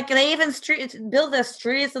 They even build their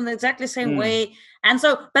streets in the exactly same way, and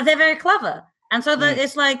so but they're very clever, and so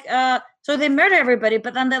it's like so they murder everybody,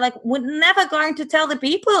 but then they're like, we're never going to tell the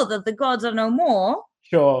people that the gods are no more.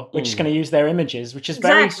 Sure, we're just going to use their images, which is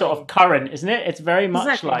very sort of current, isn't it? It's very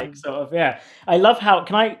much like sort of I love how.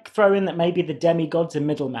 Can I throw in that maybe the demigods are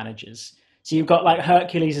middle managers? So you've got like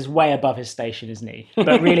Hercules is way above his station, isn't he?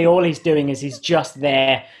 But really all he's doing is he's just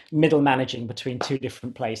there middle managing between two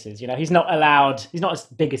different places. He's not as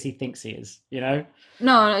big as he thinks he is, No,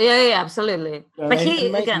 yeah, absolutely. But he,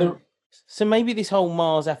 again... So maybe this whole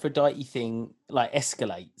Mars Aphrodite thing like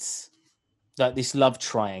escalates, like this love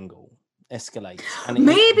triangle escalates, and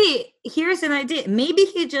Maybe here's an idea. Maybe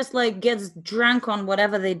he just like gets drunk on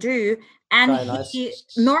whatever they do, and Very nice.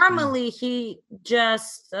 normally he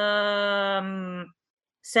just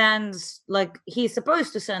sends, like, he's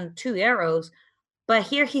supposed to send 2 arrows, but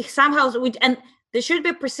here he somehow, and there should be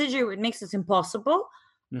a procedure which makes it impossible.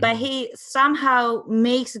 But he somehow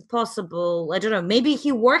makes it possible. I don't know. Maybe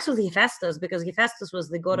he works with Hephaestus, because Hephaestus was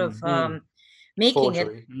the god of making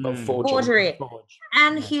Forgery. it Forgery. forgery. Forge.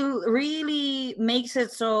 And he really makes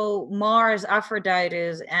it so Mars,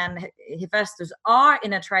 Aphrodite, and Hephaestus are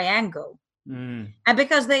in a triangle. And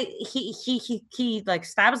because he like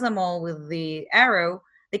stabs them all with the arrow,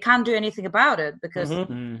 they can't do anything about it because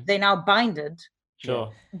they now binded.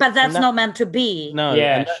 Sure. But that's that- not meant to be. No,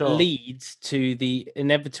 Yeah, and that sure. leads to the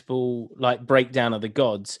inevitable like breakdown of the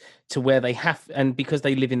gods, to where they have, and because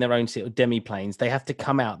they live in their own sort of demi-planes, they have to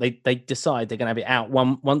come out. They decide they're going to have it out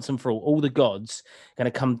once and for all. All the gods are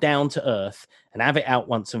going to come down to Earth and have it out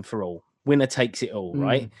once and for all. Winner takes it all,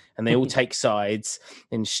 right? And they all take sides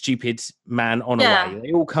in stupid man on away.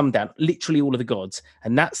 They all come down, literally all of the gods,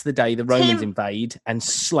 and that's the day the Romans invade and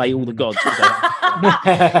slay all the gods.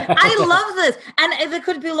 I love this, and there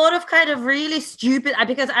could be a lot of kind of really stupid,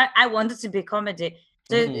 because I want it to be comedy.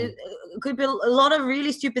 So it could be a lot of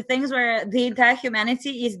really stupid things where the entire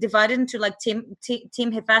humanity is divided into like team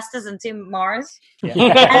Hephaestus and team Mars,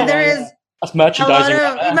 and there is That's a lot merchandising.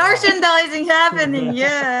 of merchandising happening.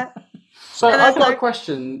 Yeah. So And I've that's got a like-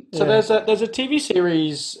 question. So there's a TV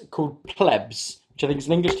series called Plebs, which I think is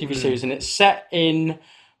an English TV series, and it's set in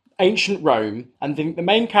ancient Rome. And the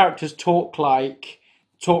main characters talk like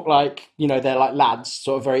they're like lads,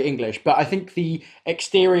 sort of very English. But I think the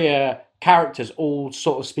exterior characters all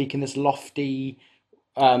sort of speak in this lofty.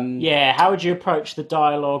 Yeah, how would you approach the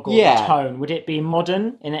dialogue or the tone? Would it be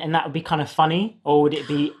modern and that would be kind of funny, or would it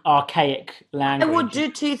be archaic language? I would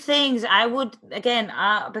do 2 things. I would, again,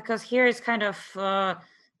 because here it's kind of,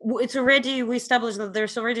 it's already, we established that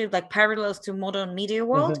there's already like parallels to modern media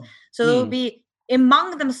world. So they'll be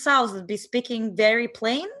among themselves, they'll be speaking very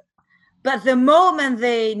plain. But the moment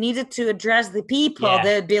they needed to address the people,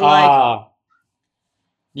 they'd be like,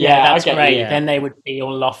 yeah, that's I get great. you. Then they would be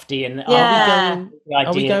all lofty and Yeah.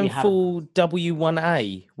 Are we going full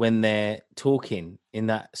W1A when they're talking in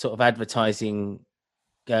that sort of advertising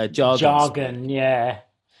jargon? Yeah.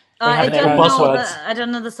 I have their don't own know. buzzwords. I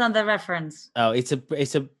don't understand the reference. Oh, it's a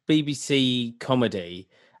BBC comedy,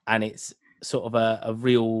 and it's sort of a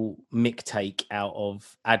real mick take out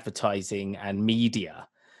of advertising and media,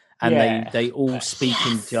 and they all speak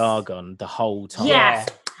in jargon the whole time. Yes.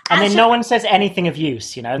 And then Actually- no one says anything of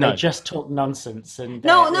use, you know. No. They just talk nonsense. And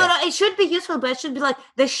No, it should be useful, but it should be like,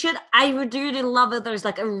 I would really love it. There's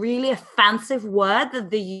like a really offensive word that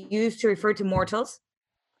they use to refer to mortals.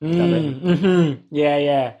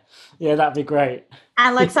 Yeah, that'd be great.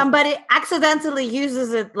 And like somebody accidentally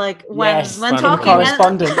uses it like when Yes, when running talking.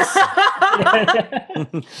 correspondence.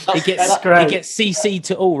 It gets great. it gets CC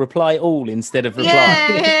to all, reply all instead of reply.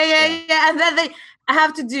 yeah. And then they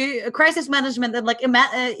have to do a crisis management and like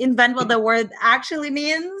invent what the word actually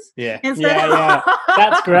means. Yeah. Instead Yeah.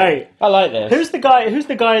 That's great. I like this. Who's the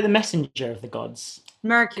guy, the messenger of the gods?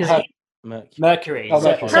 Mercury. Mercury. Oh,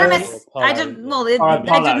 Mercury. Hermes. Apollo, I don't. Well, Or I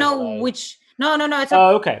Apollo, don't know so. which. No. It's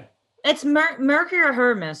Oh, okay. it's Mercury or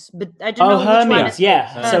Hermes, but I don't know which one. Hermes.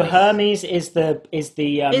 Yeah. So Hermes is the Is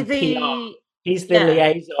PR. the He's the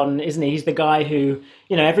liaison, isn't he? He's the guy who,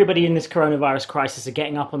 you know, everybody in this coronavirus crisis are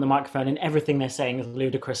getting up on the microphone and everything they're saying is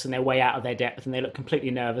ludicrous and they're way out of their depth and they look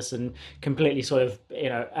completely nervous and completely sort of, you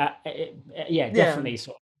know, definitely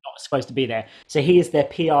sort of not supposed to be there. So he is their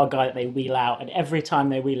PR guy that they wheel out, and every time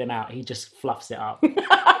they wheel him out, he just fluffs it up. You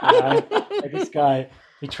know? Like this guy,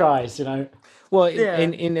 he tries, you know. Well,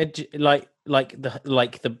 in a like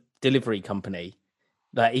the delivery company,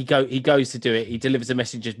 that he goes to do it, he delivers a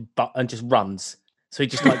message and just runs. So he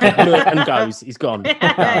just like and goes, he's gone.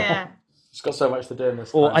 yeah. It's got so much to do in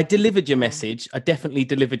this. Or time. I delivered your message. I definitely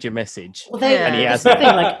delivered your message. Well, they, And he that's the thing.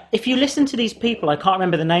 Like, if you listen to these people, I can't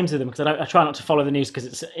remember the names of them because I try not to follow the news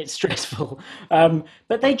because it's stressful.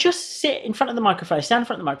 But they just sit in front of the microphone, stand in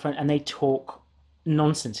front of the microphone, and they talk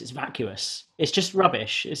nonsense. It's vacuous. It's just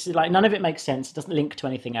rubbish. It's like none of it makes sense. It doesn't link to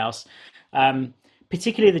anything else.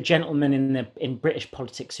 Particularly the gentleman in British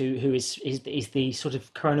politics who is the sort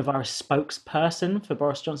of coronavirus spokesperson for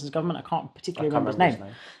Boris Johnson's government. I can't particularly remember his name.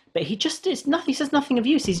 But he just is nothing. He says nothing of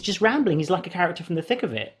use. He's just rambling. He's like a character from the thick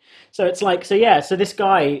of it. So it's like, so this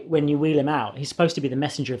guy, when you wheel him out, he's supposed to be the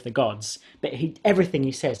messenger of the gods, but everything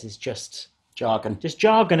he says is just Jargon. just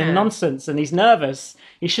jargon and nonsense, and he's nervous.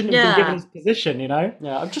 He shouldn't have been given Yeah. his position, you know?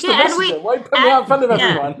 Yeah, I'm just Yeah, a and we- messenger. Why put me out in front of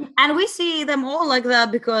everyone? And we see them all like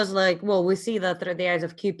that because, like, well, we see that through the eyes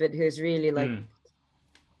of Cupid, who's really like,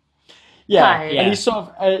 Yeah, tired. and he's sort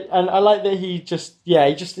of, and I like that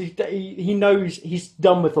he knows he's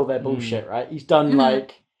done with all their bullshit, right? He's done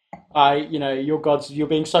like, you're gods, you're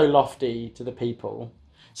being so lofty to the people.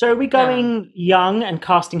 So are we going young and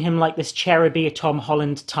casting him like this cheruby Tom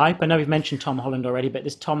Holland type? I know we've mentioned Tom Holland already, but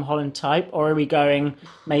this Tom Holland type, or are we going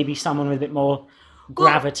maybe someone with a bit more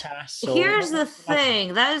gravitas? Here's the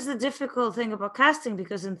thing. That is the difficult thing about casting,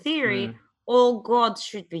 because in theory, all gods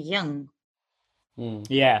should be young.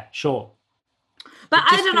 Yeah, sure. But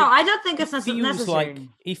I don't know. I don't think it's necessary.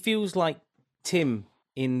 He feels like Tim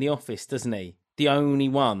in The Office, doesn't he? The only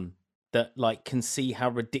one that like can see how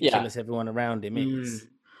ridiculous everyone around him is.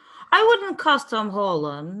 I wouldn't cast Tom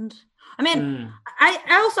Holland. I mean,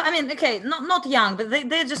 okay, not young, but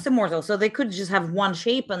they're just immortal, so they could just have one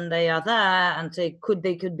shape and they are there, and they could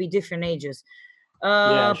be different ages.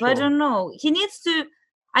 But I don't know. He needs to.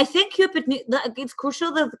 I think Cupid. It's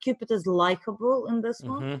crucial that Cupid is likable in this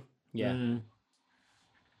one. Yeah.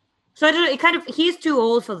 So I don't. It kind of. He's too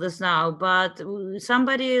old for this now. But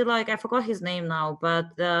somebody like, I forgot his name now.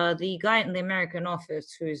 But the guy in the American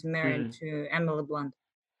Office who is married to Emily Blunt.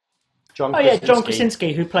 John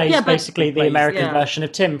Krasinski, who plays basically the American version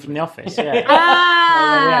of Tim from The Office.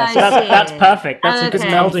 Yeah. So that's perfect. That's a good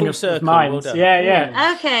melding of minds. Well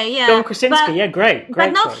yeah. Okay, yeah. John Krasinski, great.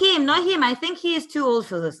 But not him. I think he is too old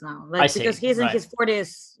for this now. Like, because he's in his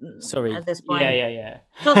 40s. Sorry. At this point. Yeah.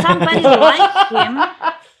 So somebody like him.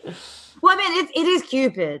 Well, I mean, it is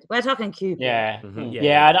Cupid. We're talking Cupid. Yeah.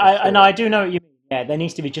 I do know what you mean. Yeah, there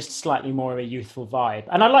needs to be just slightly more of a youthful vibe.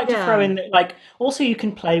 And I'd like to throw in, like, also you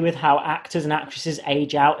can play with how actors and actresses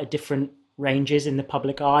age out at different ranges in the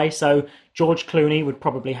public eye. So George Clooney would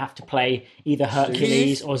probably have to play either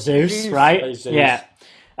Hercules or Zeus, right? Zeus. Yeah.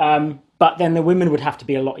 But then the women would have to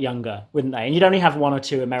be a lot younger, wouldn't they? And you'd only have one or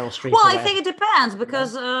two of Meryl Streep. Well, I think it depends,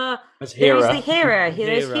 because there is the Hera.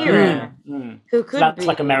 There's Hera. Who could that's be.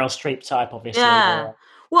 like a Meryl Streep type, obviously. Yeah. Or,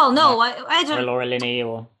 well, no, I don't. or Laura Linney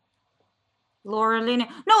or... Laura Linney.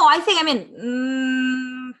 No, I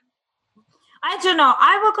don't know.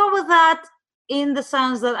 I will go with that in the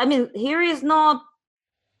sense that,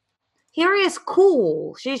 Hera is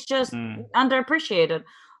cool. She's just underappreciated.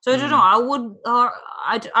 So I don't know.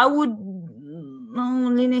 I would.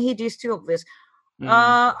 No, Lena Headey is too obvious.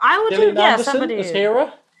 I would Gillian do Anderson somebody. as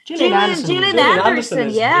Hera? Gillian Anderson.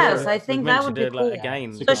 is Yes, Hera. I think that would be cool.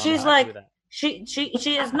 Again, So she's like, she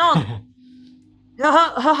is not.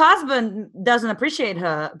 Her husband doesn't appreciate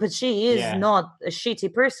her, but she is not a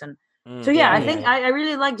shitty person. So I think I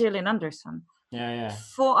really like Gillian Anderson. Yeah.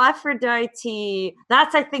 For Aphrodite,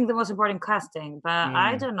 that's I think the most important casting, but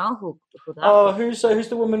I don't know who that. Oh, who's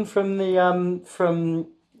the woman from the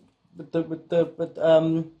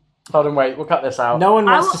hold on, wait, we'll cut this out. No one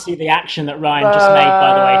wants to see the action that Ryan just made,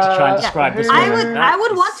 by the way, to try and describe this woman. I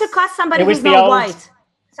would want to cast somebody who's not white.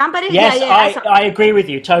 Somebody, yes, I agree with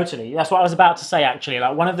you totally. That's what I was about to say. Actually,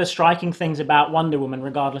 like one of the striking things about Wonder Woman,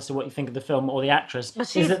 regardless of what you think of the film or the actress,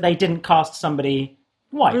 is that they didn't cast somebody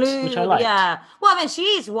white, which I liked. Yeah, well, she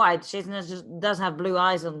is white. She just doesn't have blue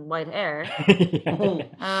eyes and white hair.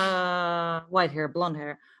 White hair, blonde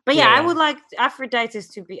hair. But I would like Aphrodite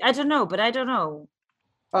to be. I don't know.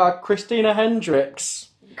 Christina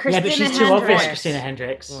Hendricks. But she's too obvious, Christina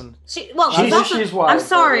Hendricks. She's white. I'm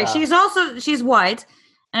sorry, she's white.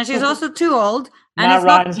 And she's also too old. And it's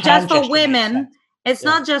not just for women. It's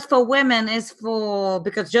not just for women. It's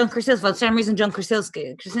because John Krasinski, for some reason, John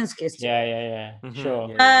Krasinski is too. Yeah. Sure.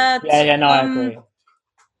 But, I agree.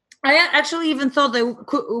 I actually even thought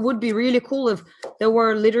would be really cool if there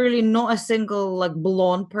were literally not a single like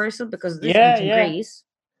blonde person, because this is in Greece.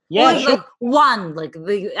 Yeah, like one, like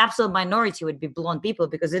the absolute minority would be blonde people,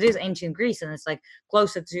 because it is ancient Greece and it's like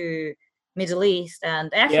closer to Middle East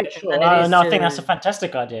and Africa. Yeah, sure. I think that's a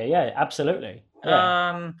fantastic idea. Yeah, absolutely.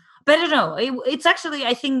 Yeah. But I don't know. It's actually,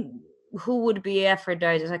 I think, who would be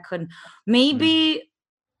Aphrodite? I couldn't. Maybe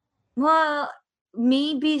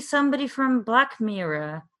somebody from Black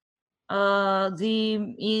Mirror.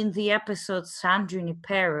 In the episode San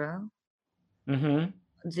Junipero.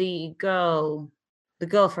 The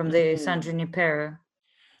girl from the San Junipero.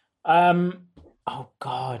 Oh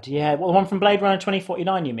God, yeah. Well, the one from Blade Runner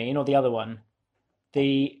 2049, you mean, or the other one?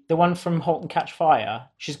 The one from *Halt and Catch Fire*.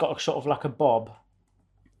 She's got a sort of like a bob.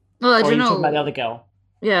 Well, I don't know. Talking about the other girl.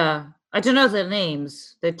 Yeah, I don't know their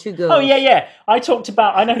names. They're two girls. Oh yeah. I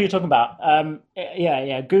know who you're talking about.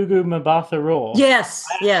 Gugu Mbatha-Raw. Yes.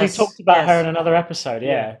 We talked about her in another episode.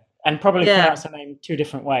 Yeah. and probably Yeah. pronounce her name 2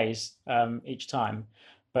 different ways each time.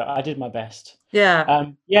 But I did my best. Yeah.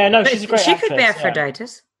 Yeah, no, But she's a great she actress. could be yeah. Aphrodite.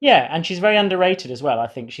 Yeah, and she's very underrated as well. I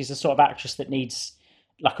think she's the sort of actress that needs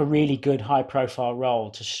like a really good high-profile role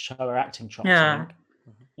to show her acting chops. I Yeah. think.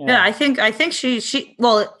 Yeah, I think she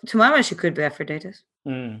well, to my mind, she could be Aphrodite.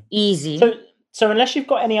 Mm. Easy. So unless you've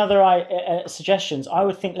got any other suggestions, I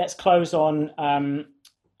would think let's close on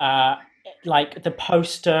like the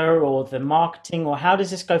poster or the marketing, or how does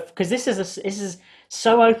this go? Because this is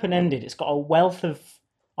so open-ended. It's got a wealth of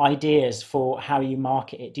ideas for how you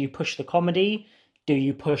market it. Do you push the comedy? Do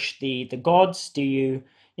you push the gods? Do you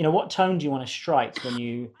what tone do you want to strike when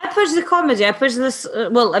you? I push the comedy. I push this.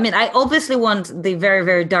 Well, I mean, I obviously want the very,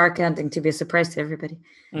 very dark ending to be a surprise to everybody.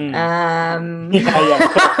 Yeah, of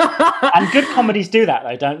course. And good comedies do that,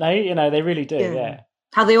 though, don't they? They really do. Yeah.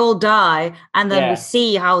 How they all die, and then we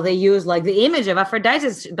see how they use like the image of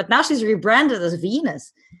Aphrodite, but now she's rebranded as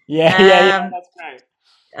Venus. Yeah, that's great.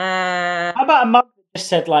 How about a mug that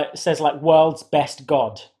just says world's best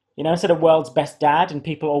god? Instead of world's best dad and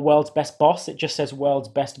people or world's best boss, it just says world's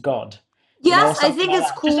best god. Yes, I think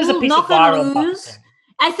it's cool. Just as a piece Not of gonna viral lose. marketing.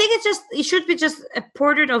 I think it should be just a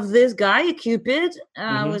portrait of this guy, a Cupid,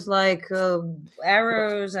 with like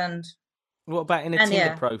arrows and. What about in a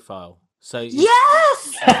Tinder profile? So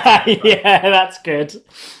yes, yeah, that's good.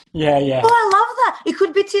 Yeah. Oh, I love that. It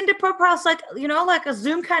could be Tinder profiles, like like a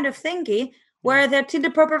Zoom kind of thingy, where they're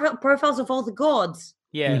Tinder profiles of all the gods.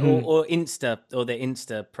 Yeah, or Insta, or their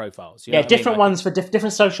Insta profiles. Yeah, different ones for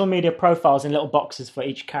different social media profiles in little boxes for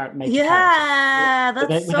each major character. Yeah,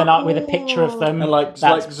 that's so cool. With a picture of them. And like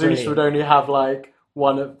Zeus would only have like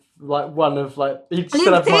one of he'd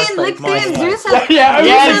still have LinkedIn, Zeus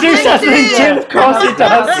has Zeus has LinkedIn. Of course he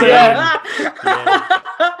does. Yeah.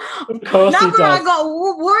 Of course he does. Now I got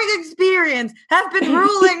work experience. Have been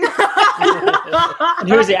ruling. And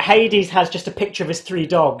who is it? Hades has just a picture of his 3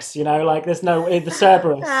 dogs. There's no the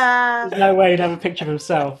Cerberus. There's no way he'd have a picture of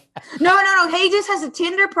himself. No. Hades has a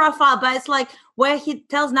Tinder profile, but it's like where he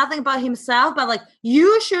tells nothing about himself, but like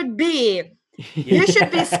you should be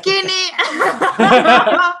skinny,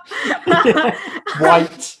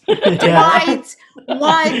 white,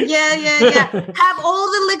 yeah. Have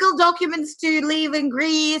all the legal documents to live in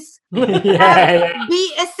Greece. Be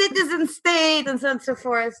a citizen state and so on and so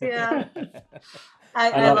forth. Yeah,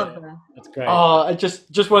 I love that. That's great. Oh,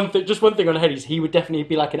 just one thing on Hades. He would definitely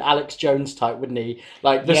be like an Alex Jones type, wouldn't he?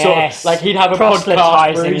 Like the sort of, like he'd have a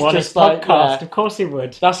podcast where he's just like podcast. Of course he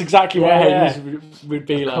would. That's exactly what Hades would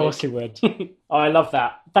be like. Of course he would. Oh, I love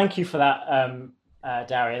that. Thank you for that,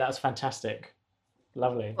 Daria. That was fantastic.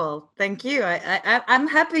 Lovely. Well, thank you. I'm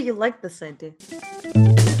happy you like this idea.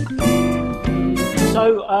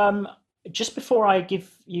 So, just before I give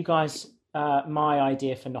you guys my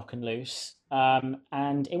idea for Knock and Loose,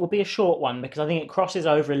 and it will be a short one because I think it crosses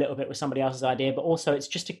over a little bit with somebody else's idea, but also it's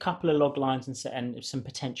just a couple of log lines and some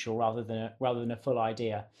potential rather than a full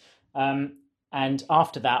idea. And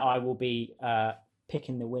after that, I will be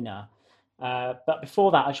picking the winner. But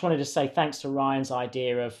before that, I just wanted to say thanks to Ryan's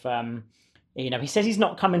idea of. He says he's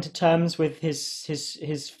not coming to terms with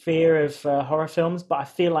his fear of horror films, but I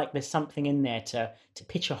feel like there's something in there to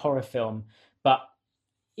pitch a horror film. But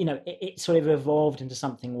it sort of evolved into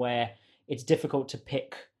something where it's difficult to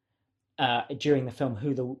pick during the film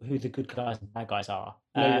who the good guys and bad guys are.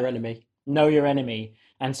 Know your enemy. Know your enemy,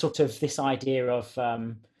 and sort of this idea of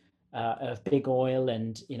big oil,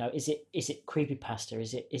 and is it creepypasta?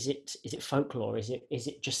 Is it folklore? Is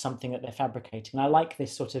it just something that they're fabricating? And I like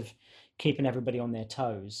this sort of keeping everybody on their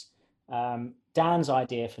toes. Dan's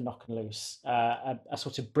idea for Knock and Loose, a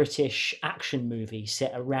sort of British action movie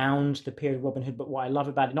set around the period of Robin Hood. But what I love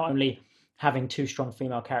about it, not only having 2 strong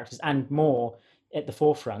female characters and more at the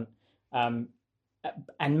forefront, and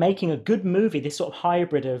making a good movie, this sort of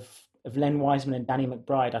hybrid of Len Wiseman and Danny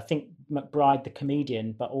McBride. I think McBride, the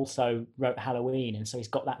comedian, but also wrote Halloween, and so he's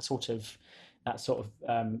got that sort of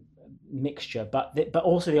mixture. But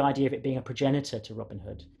also the idea of it being a progenitor to Robin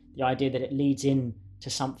Hood, the idea that it leads in to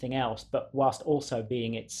something else, but whilst also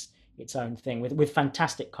being its own thing, with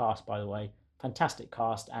fantastic cast, by the way, fantastic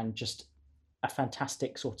cast, and just a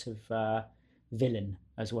fantastic sort of villain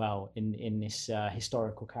as well in this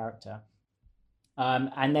historical character.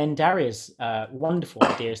 And then Daria's wonderful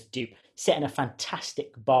idea is to set in a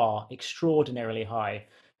fantastic bar, extraordinarily high,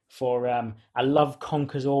 for a love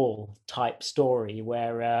conquers all type story,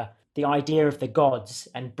 where the idea of the gods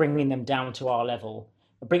and bringing them down to our level,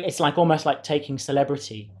 it's like almost like taking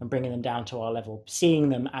celebrity and bringing them down to our level, seeing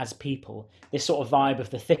them as people. This sort of vibe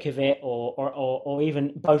of The Thick of It, or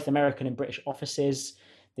even both American and British offices.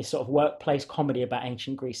 this sort of workplace comedy about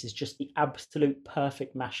ancient Greece is just the absolute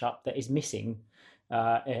perfect mashup that is missing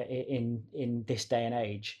in this day and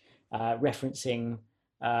age, referencing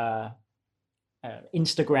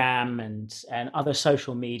Instagram and other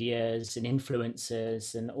social medias and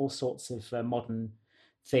influencers and all sorts of modern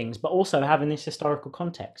things, but also having this historical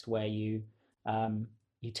context where you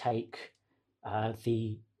take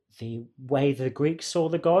the way the Greeks saw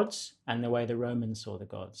the gods and the way the Romans saw the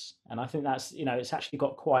gods, and I think that's, it's actually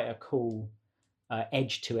got quite a cool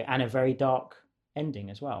edge to it and a very dark ending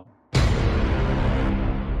as well.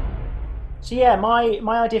 So yeah, my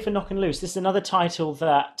idea for Knock and Loose. This is another title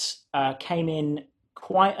that came in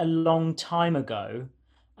quite a long time ago,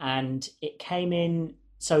 and it came in.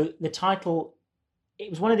 So the title, it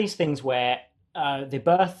was one of these things where the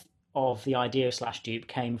birth of the idea of Slash Dupe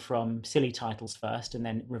came from silly titles first, and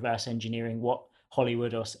then reverse engineering what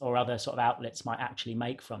Hollywood or other sort of outlets might actually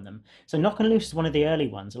make from them. So Knock and Loose is one of the early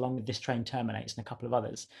ones, along with This Train Terminates and a couple of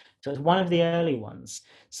others. So it's one of the early ones.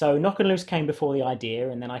 So Knock and Loose came before the idea,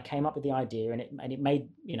 and then I came up with the idea, and it made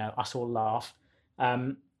us all laugh.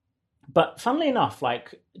 But funnily enough,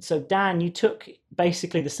 so Dan, you took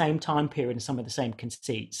basically the same time period and some of the same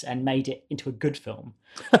conceits and made it into a good film.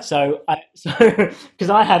 So because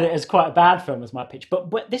I had it as quite a bad film as my pitch,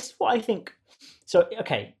 but this is what I think. So,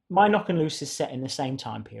 okay, my Knock and Loose is set in the same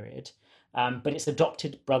time period, but it's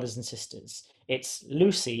adopted brothers and sisters. It's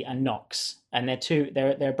Lucy and Knox, and they're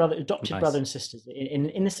adopted brother and sisters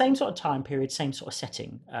in the same sort of time period, same sort of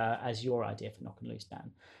setting as your idea for Knock and Loose,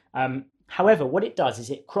 Dan. However, what it does is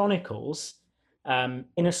it chronicles,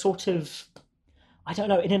 in a sort of, I don't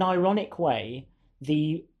know, in an ironic way,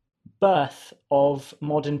 the birth of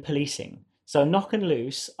modern policing. So Knock and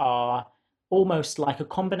Loose are almost like a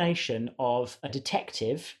combination of a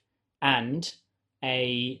detective and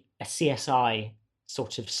a CSI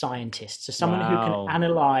sort of scientist. So someone who can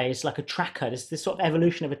analyze, like a tracker. There's this sort of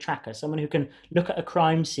evolution of a tracker. Someone who can look at a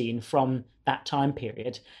crime scene from that time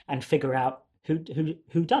period and figure out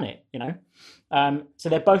who done it. So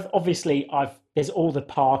they're both obviously. There's all the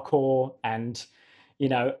parkour and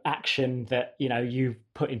action that you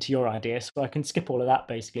put into your idea, so I can skip all of that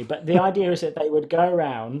basically. But the idea is that they would go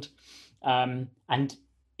around. And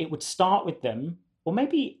it would start with them, or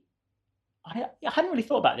maybe I hadn't really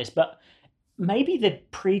thought about this, but maybe the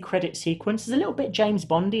pre-credit sequence is a little bit James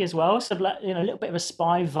Bondy as well, so a little bit of a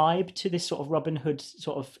spy vibe to this sort of Robin Hood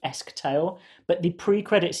sort of esque tale. But the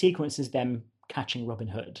pre-credit sequence is them catching Robin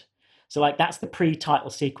Hood, so that's the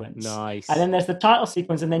pre-title sequence. Nice. And then there's the title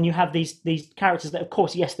sequence, and then you have these characters that, of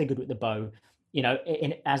course, yes, they're good with the bow.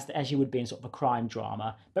 As you would be in sort of a crime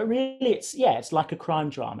drama, but really it's like a crime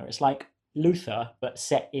drama. It's like Luther, but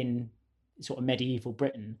set in sort of medieval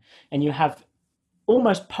Britain, and you have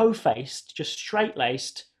almost po-faced, just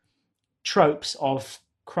straight-laced tropes of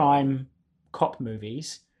crime cop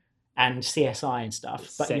movies and CSI and stuff,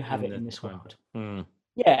 but you have it in this world.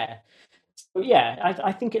 Yeah. So yeah,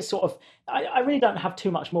 I think it's sort of. I really don't have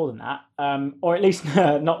too much more than that, or at least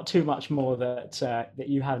not too much more that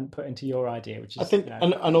you haven't put into your idea. Which is, I think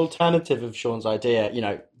an alternative of Sean's idea,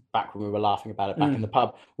 back when we were laughing about it back in the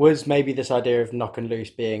pub, was maybe this idea of Knock and Loose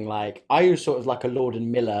being like, I was sort of like a Lord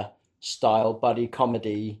and Miller style buddy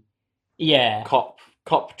comedy, cop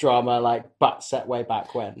drama, but set way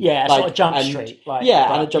back when. Yeah, sort of Jump Street.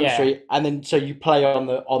 And a Jump Street, and then so you play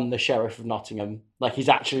on the sheriff of Nottingham, he's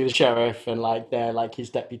actually the sheriff, and they're his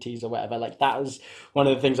deputies or whatever. That was one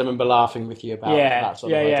of the things I remember laughing with you about. That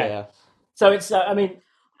sort of idea. So it's, I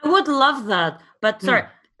would love that, but sorry,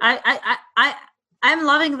 I'm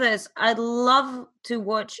loving this. I'd love to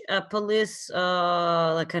watch a police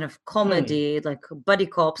kind of comedy, like buddy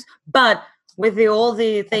cops, but with all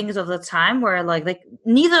the things of the time where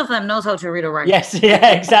neither of them knows how to read or write. Yes,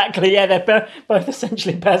 yeah, exactly. Yeah, they're both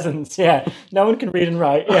essentially peasants. Yeah, no one can read and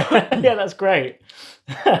write. Yeah, yeah, that's great.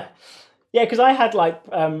 Yeah, because I had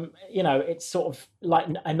it's sort of like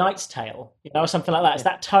A Knight's Tale, or something like that. It's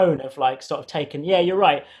that tone of sort of taken. Yeah, you're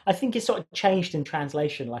right. I think it's sort of changed in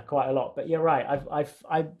translation quite a lot. But you're right.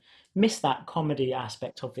 I've missed that comedy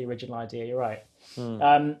aspect of the original idea. You're right.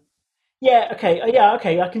 Yeah. Okay.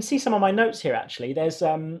 Okay. I can see some of my notes here. Actually, there's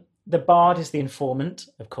the bard is the informant,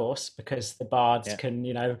 of course, because the bards can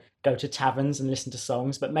go to taverns and listen to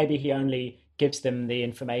songs, but maybe he only gives them the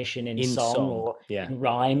information in song or in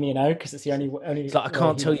rhyme, because it's the only. It's I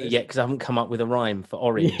can't tell you yet because I haven't come up with a rhyme for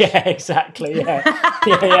orange. Yeah, exactly. Yeah,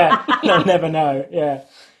 yeah. They'll never know. Yeah,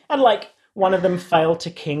 and one of them failed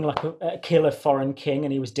to kill a foreign king,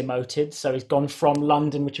 and he was demoted, so he's gone from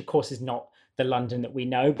London, which of course is not the London that we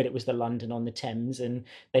know, but it was the London on the Thames, and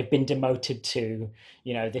they've been demoted to,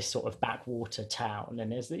 this sort of backwater town.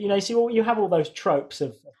 And there's, so you have all those tropes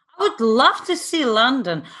of. I would love to see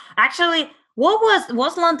London. Actually,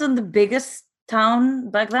 was London the biggest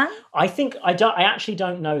town back then? I think I actually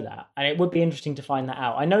don't know that, and it would be interesting to find that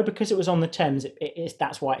out. I know because it was on the Thames,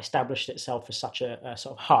 that's why it established itself as such a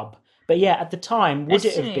sort of hub. But yeah, at the time, would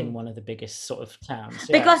it have been one of the biggest sort of towns?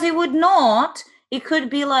 Yeah. Because it would not. It could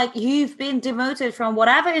be like you've been demoted from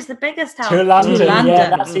whatever is the biggest town to London. Yeah,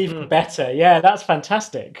 that's even better. Yeah, that's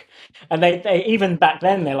fantastic. And they even back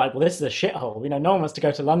then they're like, well, this is a shithole. No one wants to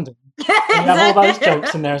go to London. You have all those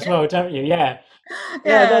jokes in there as well, don't you? Yeah.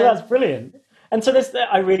 That's brilliant. And so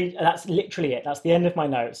that's literally it. That's the end of my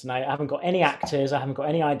notes. And I haven't got any actors. I haven't got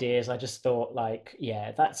any ideas. I just thought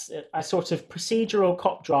that's a sort of procedural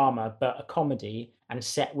cop drama, but a comedy and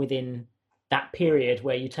set within that period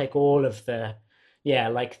where you take all of the,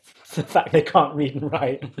 like the fact they can't read and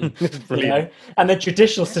write, and the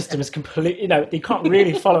judicial system is completely, they can't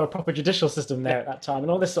really follow a proper judicial system there at that time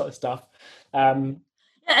and all this sort of stuff.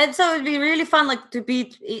 And so it'd be really fun, like it'd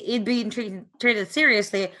be treated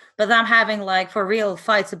seriously, but them having like for real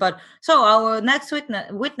fights about. So our next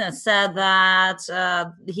witness said that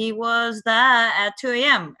he was there at 2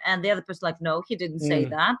 a.m. and the other person like, no, he didn't say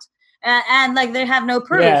that, and like they have no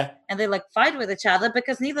proof, and they like fight with each other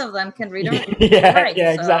because neither of them can read or write.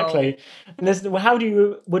 Exactly. And how do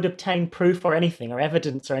you would obtain proof or anything or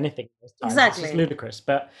evidence or anything? Exactly, it's ludicrous,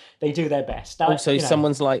 but they do their best. Also,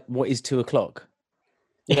 someone's like, "What is 2 o'clock?"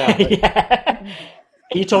 Yeah.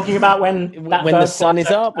 Are you talking about when the sun is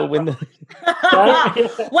up, or when the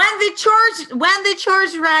when the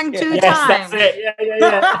church rang 2 times? That's it.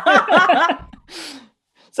 Yeah.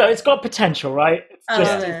 So it's got potential, right?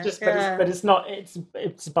 But it's not.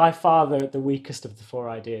 It's by far the weakest of the 4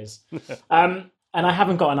 ideas. And I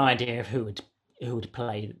haven't got an idea of who would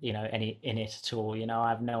play, any in it at all. I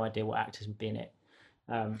have no idea what actors would be in it.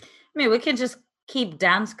 I mean, we can just keep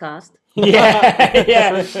Dan's cast.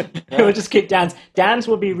 We'll just keep Dan's. Dan's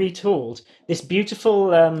will be retooled. This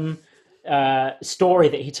beautiful story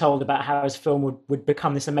that he told about how his film would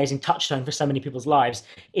become this amazing touchstone for so many people's lives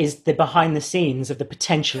is the behind the scenes of the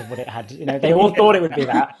potential of what it had. They all thought it would be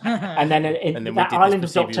that, and then that Island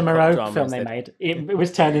of Dr. Moreau film they made, it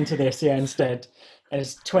was turned into this instead.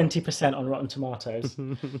 It's 20% on Rotten Tomatoes.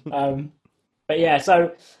 But yeah,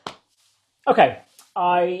 so okay,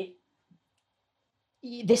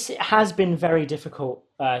 this has been very difficult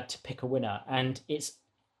to pick a winner, and it's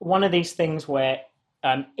one of these things where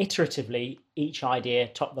iteratively each idea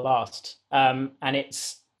topped the last, and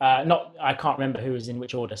it's not. I can't remember who was in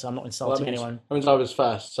which order, so I'm not insulting anyone. I was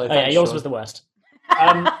first, so yours was the worst.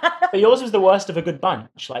 But yours was the worst of a good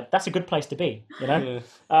bunch. Like that's a good place to be,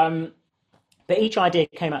 But each idea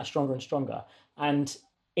came out stronger and stronger, and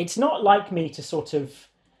it's not like me to sort of.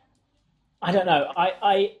 I don't know.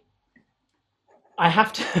 I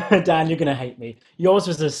have to, Dan. You're going to hate me. Yours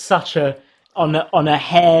was such on a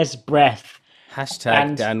hair's breadth.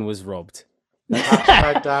 Hashtag Dan was robbed.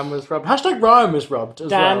 Hashtag Dan was robbed. Hashtag Ryan was robbed as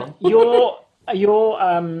Dan, well.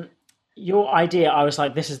 your idea. I was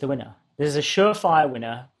like, this is the winner. This is a surefire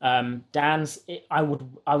winner. Dan's. I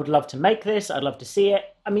would love to make this. I'd love to see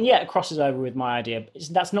it. I mean, it crosses over with my idea.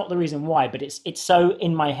 That's not the reason why, but it's so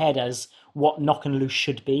in my head as what Knock and Loose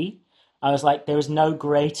should be. I was like, there is no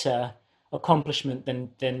greater accomplishment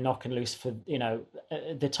than Knock and Loose for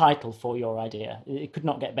the title for your idea. It could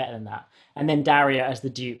not get better than that. And then Daria as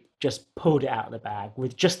the dupe just pulled it out of the bag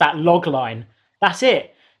with just that log line. That's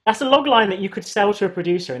it. That's a log line that you could sell to a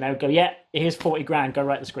producer and they would go, here's 40 grand, go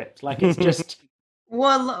write the script. Like it's just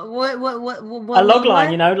what a log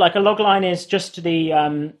line, like a log line is just the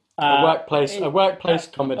a workplace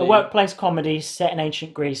comedy. A workplace comedy set in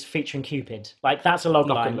ancient Greece featuring Cupid. Like that's a log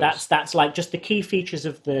line. That's like just the key features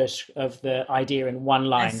of the idea in one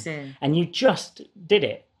line. And you just did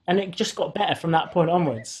it. And it just got better from that point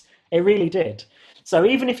onwards. It really did. So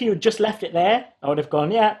even if you had just left it there, I would have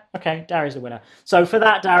gone, okay, Daria's the winner. So for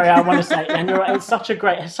that, Daria, I want to say, and it's such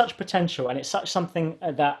potential, and it's such something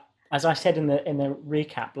that, as I said in the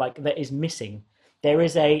recap, like that is missing. There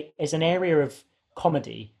is an area of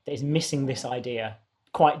comedy that is missing this idea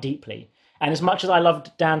quite deeply. And as much as I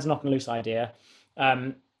loved Dan's Knock and Loose idea,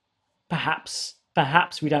 perhaps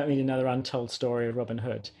we don't need another untold story of Robin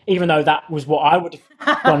Hood, even though that was what I would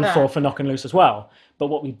have gone for Knock and Loose as well. But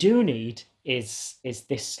what we do need is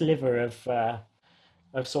this sliver of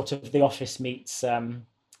sort of The Office meets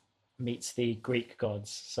the Greek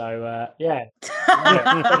gods. So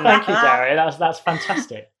thank you, Daria. That's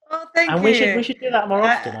fantastic. Oh, thank you. We should do that more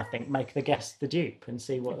often. I think make the guest the dupe and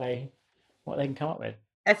see what they can come up with.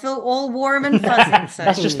 I feel all warm and fuzzy inside.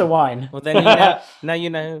 That's just the wine. Well, then you know, now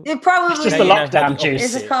you know. It probably It's just now the you know how lockdown the juice.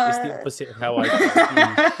 is opposite- a car. It's the opposite of how I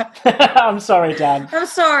feel. I'm sorry, Dan. I'm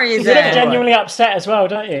sorry, You look Dan. genuinely upset as well,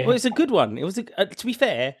 don't you? Well, it's a good one. It was to be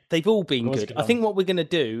fair, they've all been was a good. good I think one. what we're going to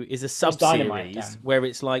do is a sub Dynamite, series Dan. where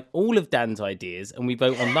it's like all of Dan's ideas, and we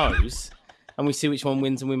vote on those, and we see which one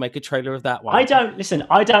wins, and we make a trailer of that one. I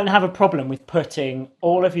don't have a problem with putting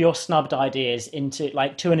all of your snubbed ideas into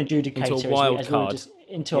like to an adjudicator Into a wild as we were card. just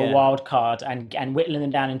into a Yeah. wild card and whittling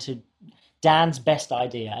them down into Dan's best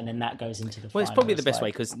idea, and then that goes into the Well, it's final. probably the best way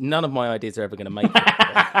because none of my ideas are ever going to make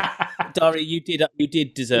it. Daria, you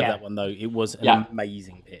did deserve Yeah. that one though. It was an Yeah.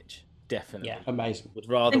 amazing pitch, definitely. Yeah. Amazing. Would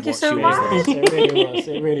rather Thank you watch so yours much. than- It really was.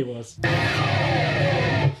 It really was.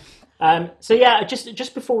 So yeah,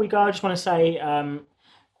 just before we go, I just want to say,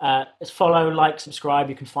 follow, like, subscribe.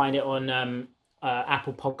 You can find it on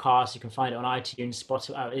Apple Podcasts. You can find it on iTunes,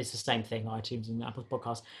 Spotify. It's the same thing, iTunes and Apple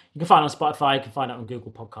Podcasts. You can find it on Spotify. You can find it on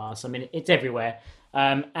Google Podcasts. I mean, it's everywhere.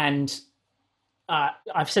 And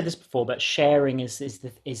I've said this before, but sharing is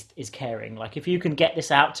caring. Like, if you can get this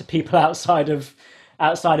out to people outside of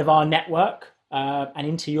our network and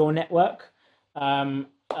into your network. And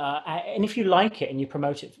if you like it and you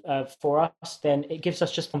promote it for us, then it gives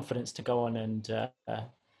us just confidence to go on and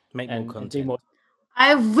Make more and do content. more.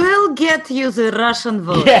 I will get you the Russian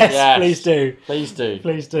vote. Yes, Yes. please do, Please do.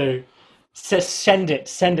 please do. Send it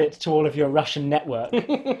to all of your Russian network.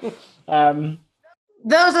 Those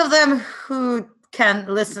of them who can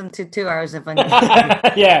listen to 2 hours of English.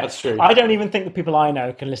 Yeah, That's true. I don't even think the people I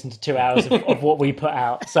know can listen to 2 hours of what we put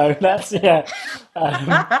out. So that's But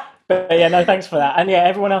yeah, no, thanks for that. And yeah,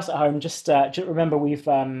 everyone else at home, just remember we've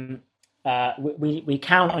we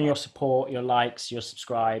count on your support, your likes, your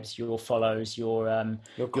subscribes, your follows, your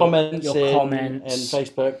Comments, your in comments.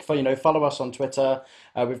 Facebook. Follow us on Twitter.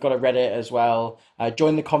 We've got a Reddit as well.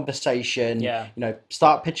 Join the conversation. Yeah.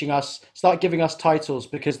 Start pitching us. Start giving us titles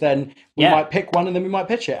because then we Yeah. might pick one and then we might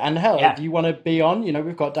pitch it. And hell, Yeah. if you want to be on,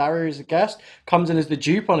 we've got Daria as a guest. Comes in as the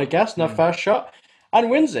dupe on a guest in our first shot and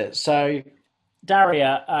wins it. So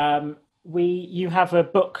Daria, you have a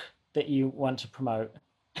book that you want to promote.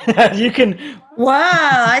 You can. Wow,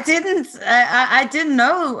 I didn't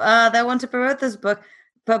know they want to promote this book,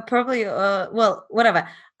 but probably well, whatever.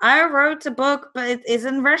 I wrote a book, but it is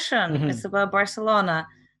in Russian. Mhm. It's about Barcelona.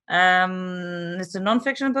 It's a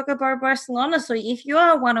non-fiction book about Barcelona. So if you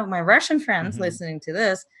are one of my Russian friends Mhm. listening to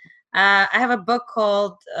this, I have a book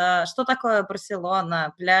called "Что такое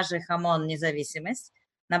Барселона? Пляжи, хамон, независимость."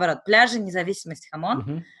 Наоборот, пляжи, независимость,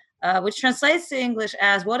 хамон, Mhm. which translates to English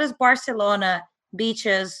as "What is Barcelona?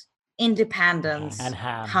 Beaches, independence, And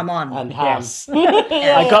ham. hamon." and ham. Yes.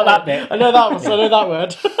 I got that bit. I know that. I know that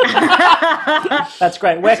word. That's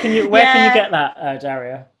great. Where can you Yeah. get that,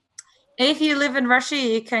 Daria? If you live in Russia,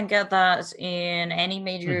 you can get that in any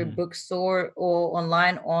major bookstore or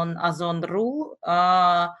online on Ozon.ru.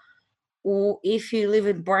 Or if you live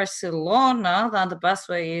in Barcelona, then the best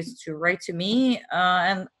way is to write to me.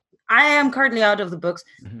 And I am currently out of the books.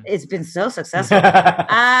 Mhm. It's been so successful.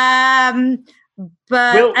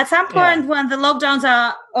 But We'll- at some point when the lockdowns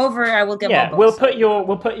are over, I will get more Yeah, books.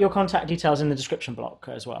 we'll put your contact details in the description block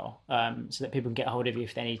as well, so that people can get hold of you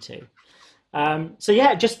if they need to. So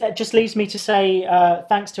yeah, that just leaves me to say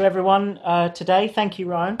thanks to everyone today. Thank you,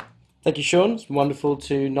 Ryan. Thank you, Sean. It's been wonderful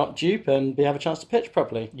to not dupe and have a chance to pitch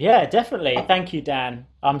properly. Yeah, definitely. Thank you, Dan.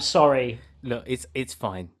 I'm sorry, Look, it's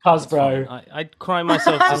fine. cuz It's fine. bro. I'd cry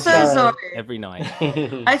myself I'm to so sleep sorry. every night.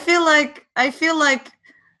 I feel like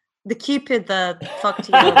the Cupid that fucked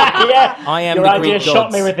you. Yeah, I am your the idea Greek shot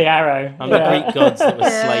gods. me with the arrow. I'm Yeah. the Greek gods that were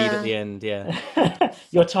Yeah. slayed at the end. Yeah,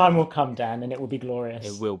 Your time will come, Dan, and it will be glorious.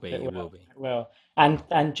 it will be. It will be. It will. And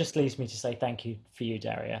just leaves me to say thank you for you,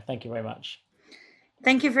 Daria. Thank you very much.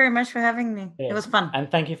 Thank you very much for having me. Yeah. It was fun. And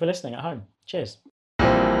thank you for listening at home. Cheers.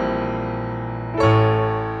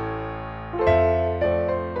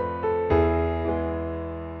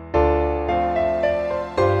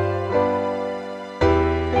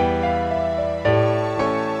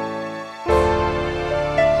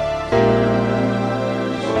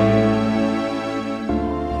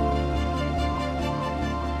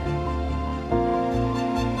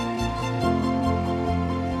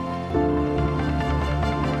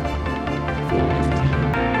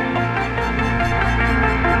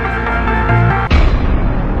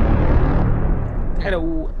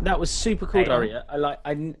 Hello, that was super cool, Hey, Daria.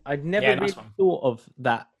 I'd never Yeah, really nice one. thought of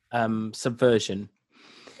that subversion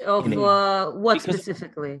Of what Because-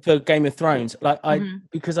 specifically? for Game of Thrones. Mhm.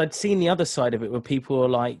 Because I'd seen the other side of it where people are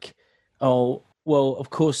like, "Oh, well, of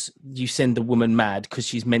course, you send the woman mad because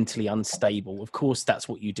she's mentally unstable. Of course, that's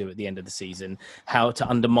what you do at the end of the season. How to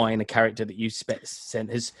undermine a character that you sent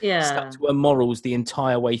has stuck to her morals the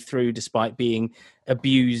entire way through, despite being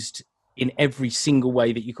abused in every single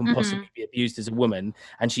way that you can possibly be abused as a woman,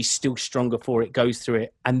 and she's still stronger for it, goes through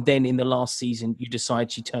it, and then in the last season, you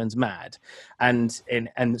decide she turns mad, and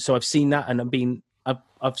so I've seen that, and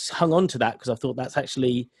I've hung on to that because I thought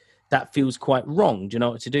that feels quite wrong, do you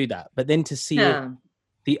know, to do that. But then to see it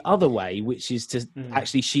the other way, which is to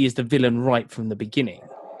actually she is the villain right from the beginning.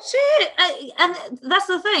 And that's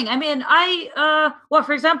the thing. I mean, well,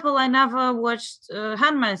 for example, I never watched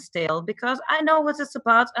Handmaid's Tale because I know what it's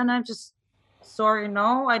about, and I'm just sorry,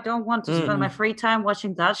 no, I don't want to spend my free time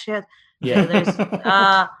watching that shit.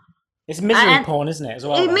 Yeah, it's misery porn, isn't it? As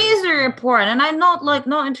well, it's misery porn, and I'm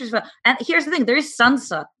not interested. And here's the thing: there is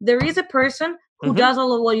Sansa. There is a person who does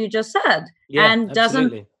all of what you just said, and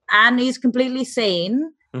doesn't, and is completely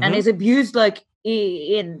sane, and is abused like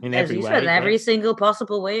in as you said, in every single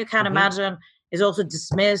possible way you can imagine, is also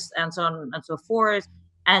dismissed and so on and so forth,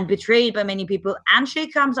 and betrayed by many people. And she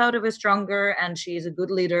comes out of it stronger, and she is a good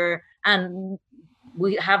leader, and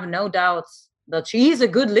we have no doubts that she is a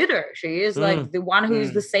good leader. She is like the one who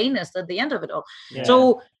is the sanest at the end of it all. Yeah.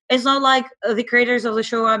 So it's not like the creators of the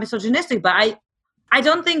show are misogynistic, but I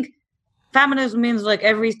don't think feminism means like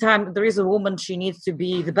every time there is a woman, she needs to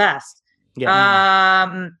be the best.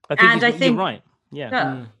 Yeah. I think you're right.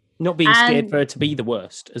 Yeah. Not being scared for her to be the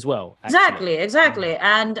worst as well. Actually. Exactly.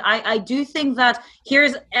 And I do think that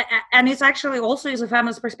and it's actually also is a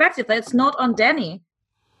feminist perspective, that it's not on Dany.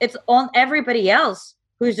 It's on everybody else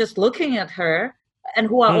who's just looking at her and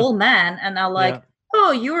who are all men and are like,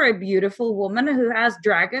 oh, you're a beautiful woman who has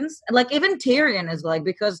dragons. And like even Tyrion is like,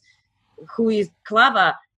 because who is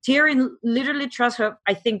clever, Tyrion literally trusts her.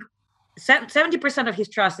 I think 70% of his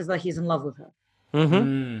trust is that he's in love with her.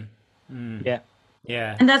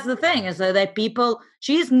 Yeah. And that's the thing, is that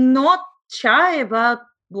she's not shy about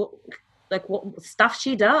what stuff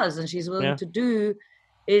she does and she's willing to do.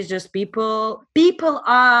 Is just people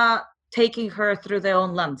are taking her through their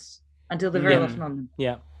own lens until the very last moment.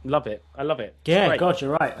 Yeah, love it. I love it. Yeah, God,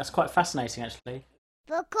 you're right. That's quite fascinating, actually.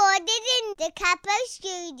 Recorded in the Capo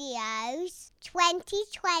Studios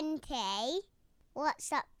 2020.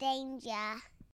 What's up, Danger?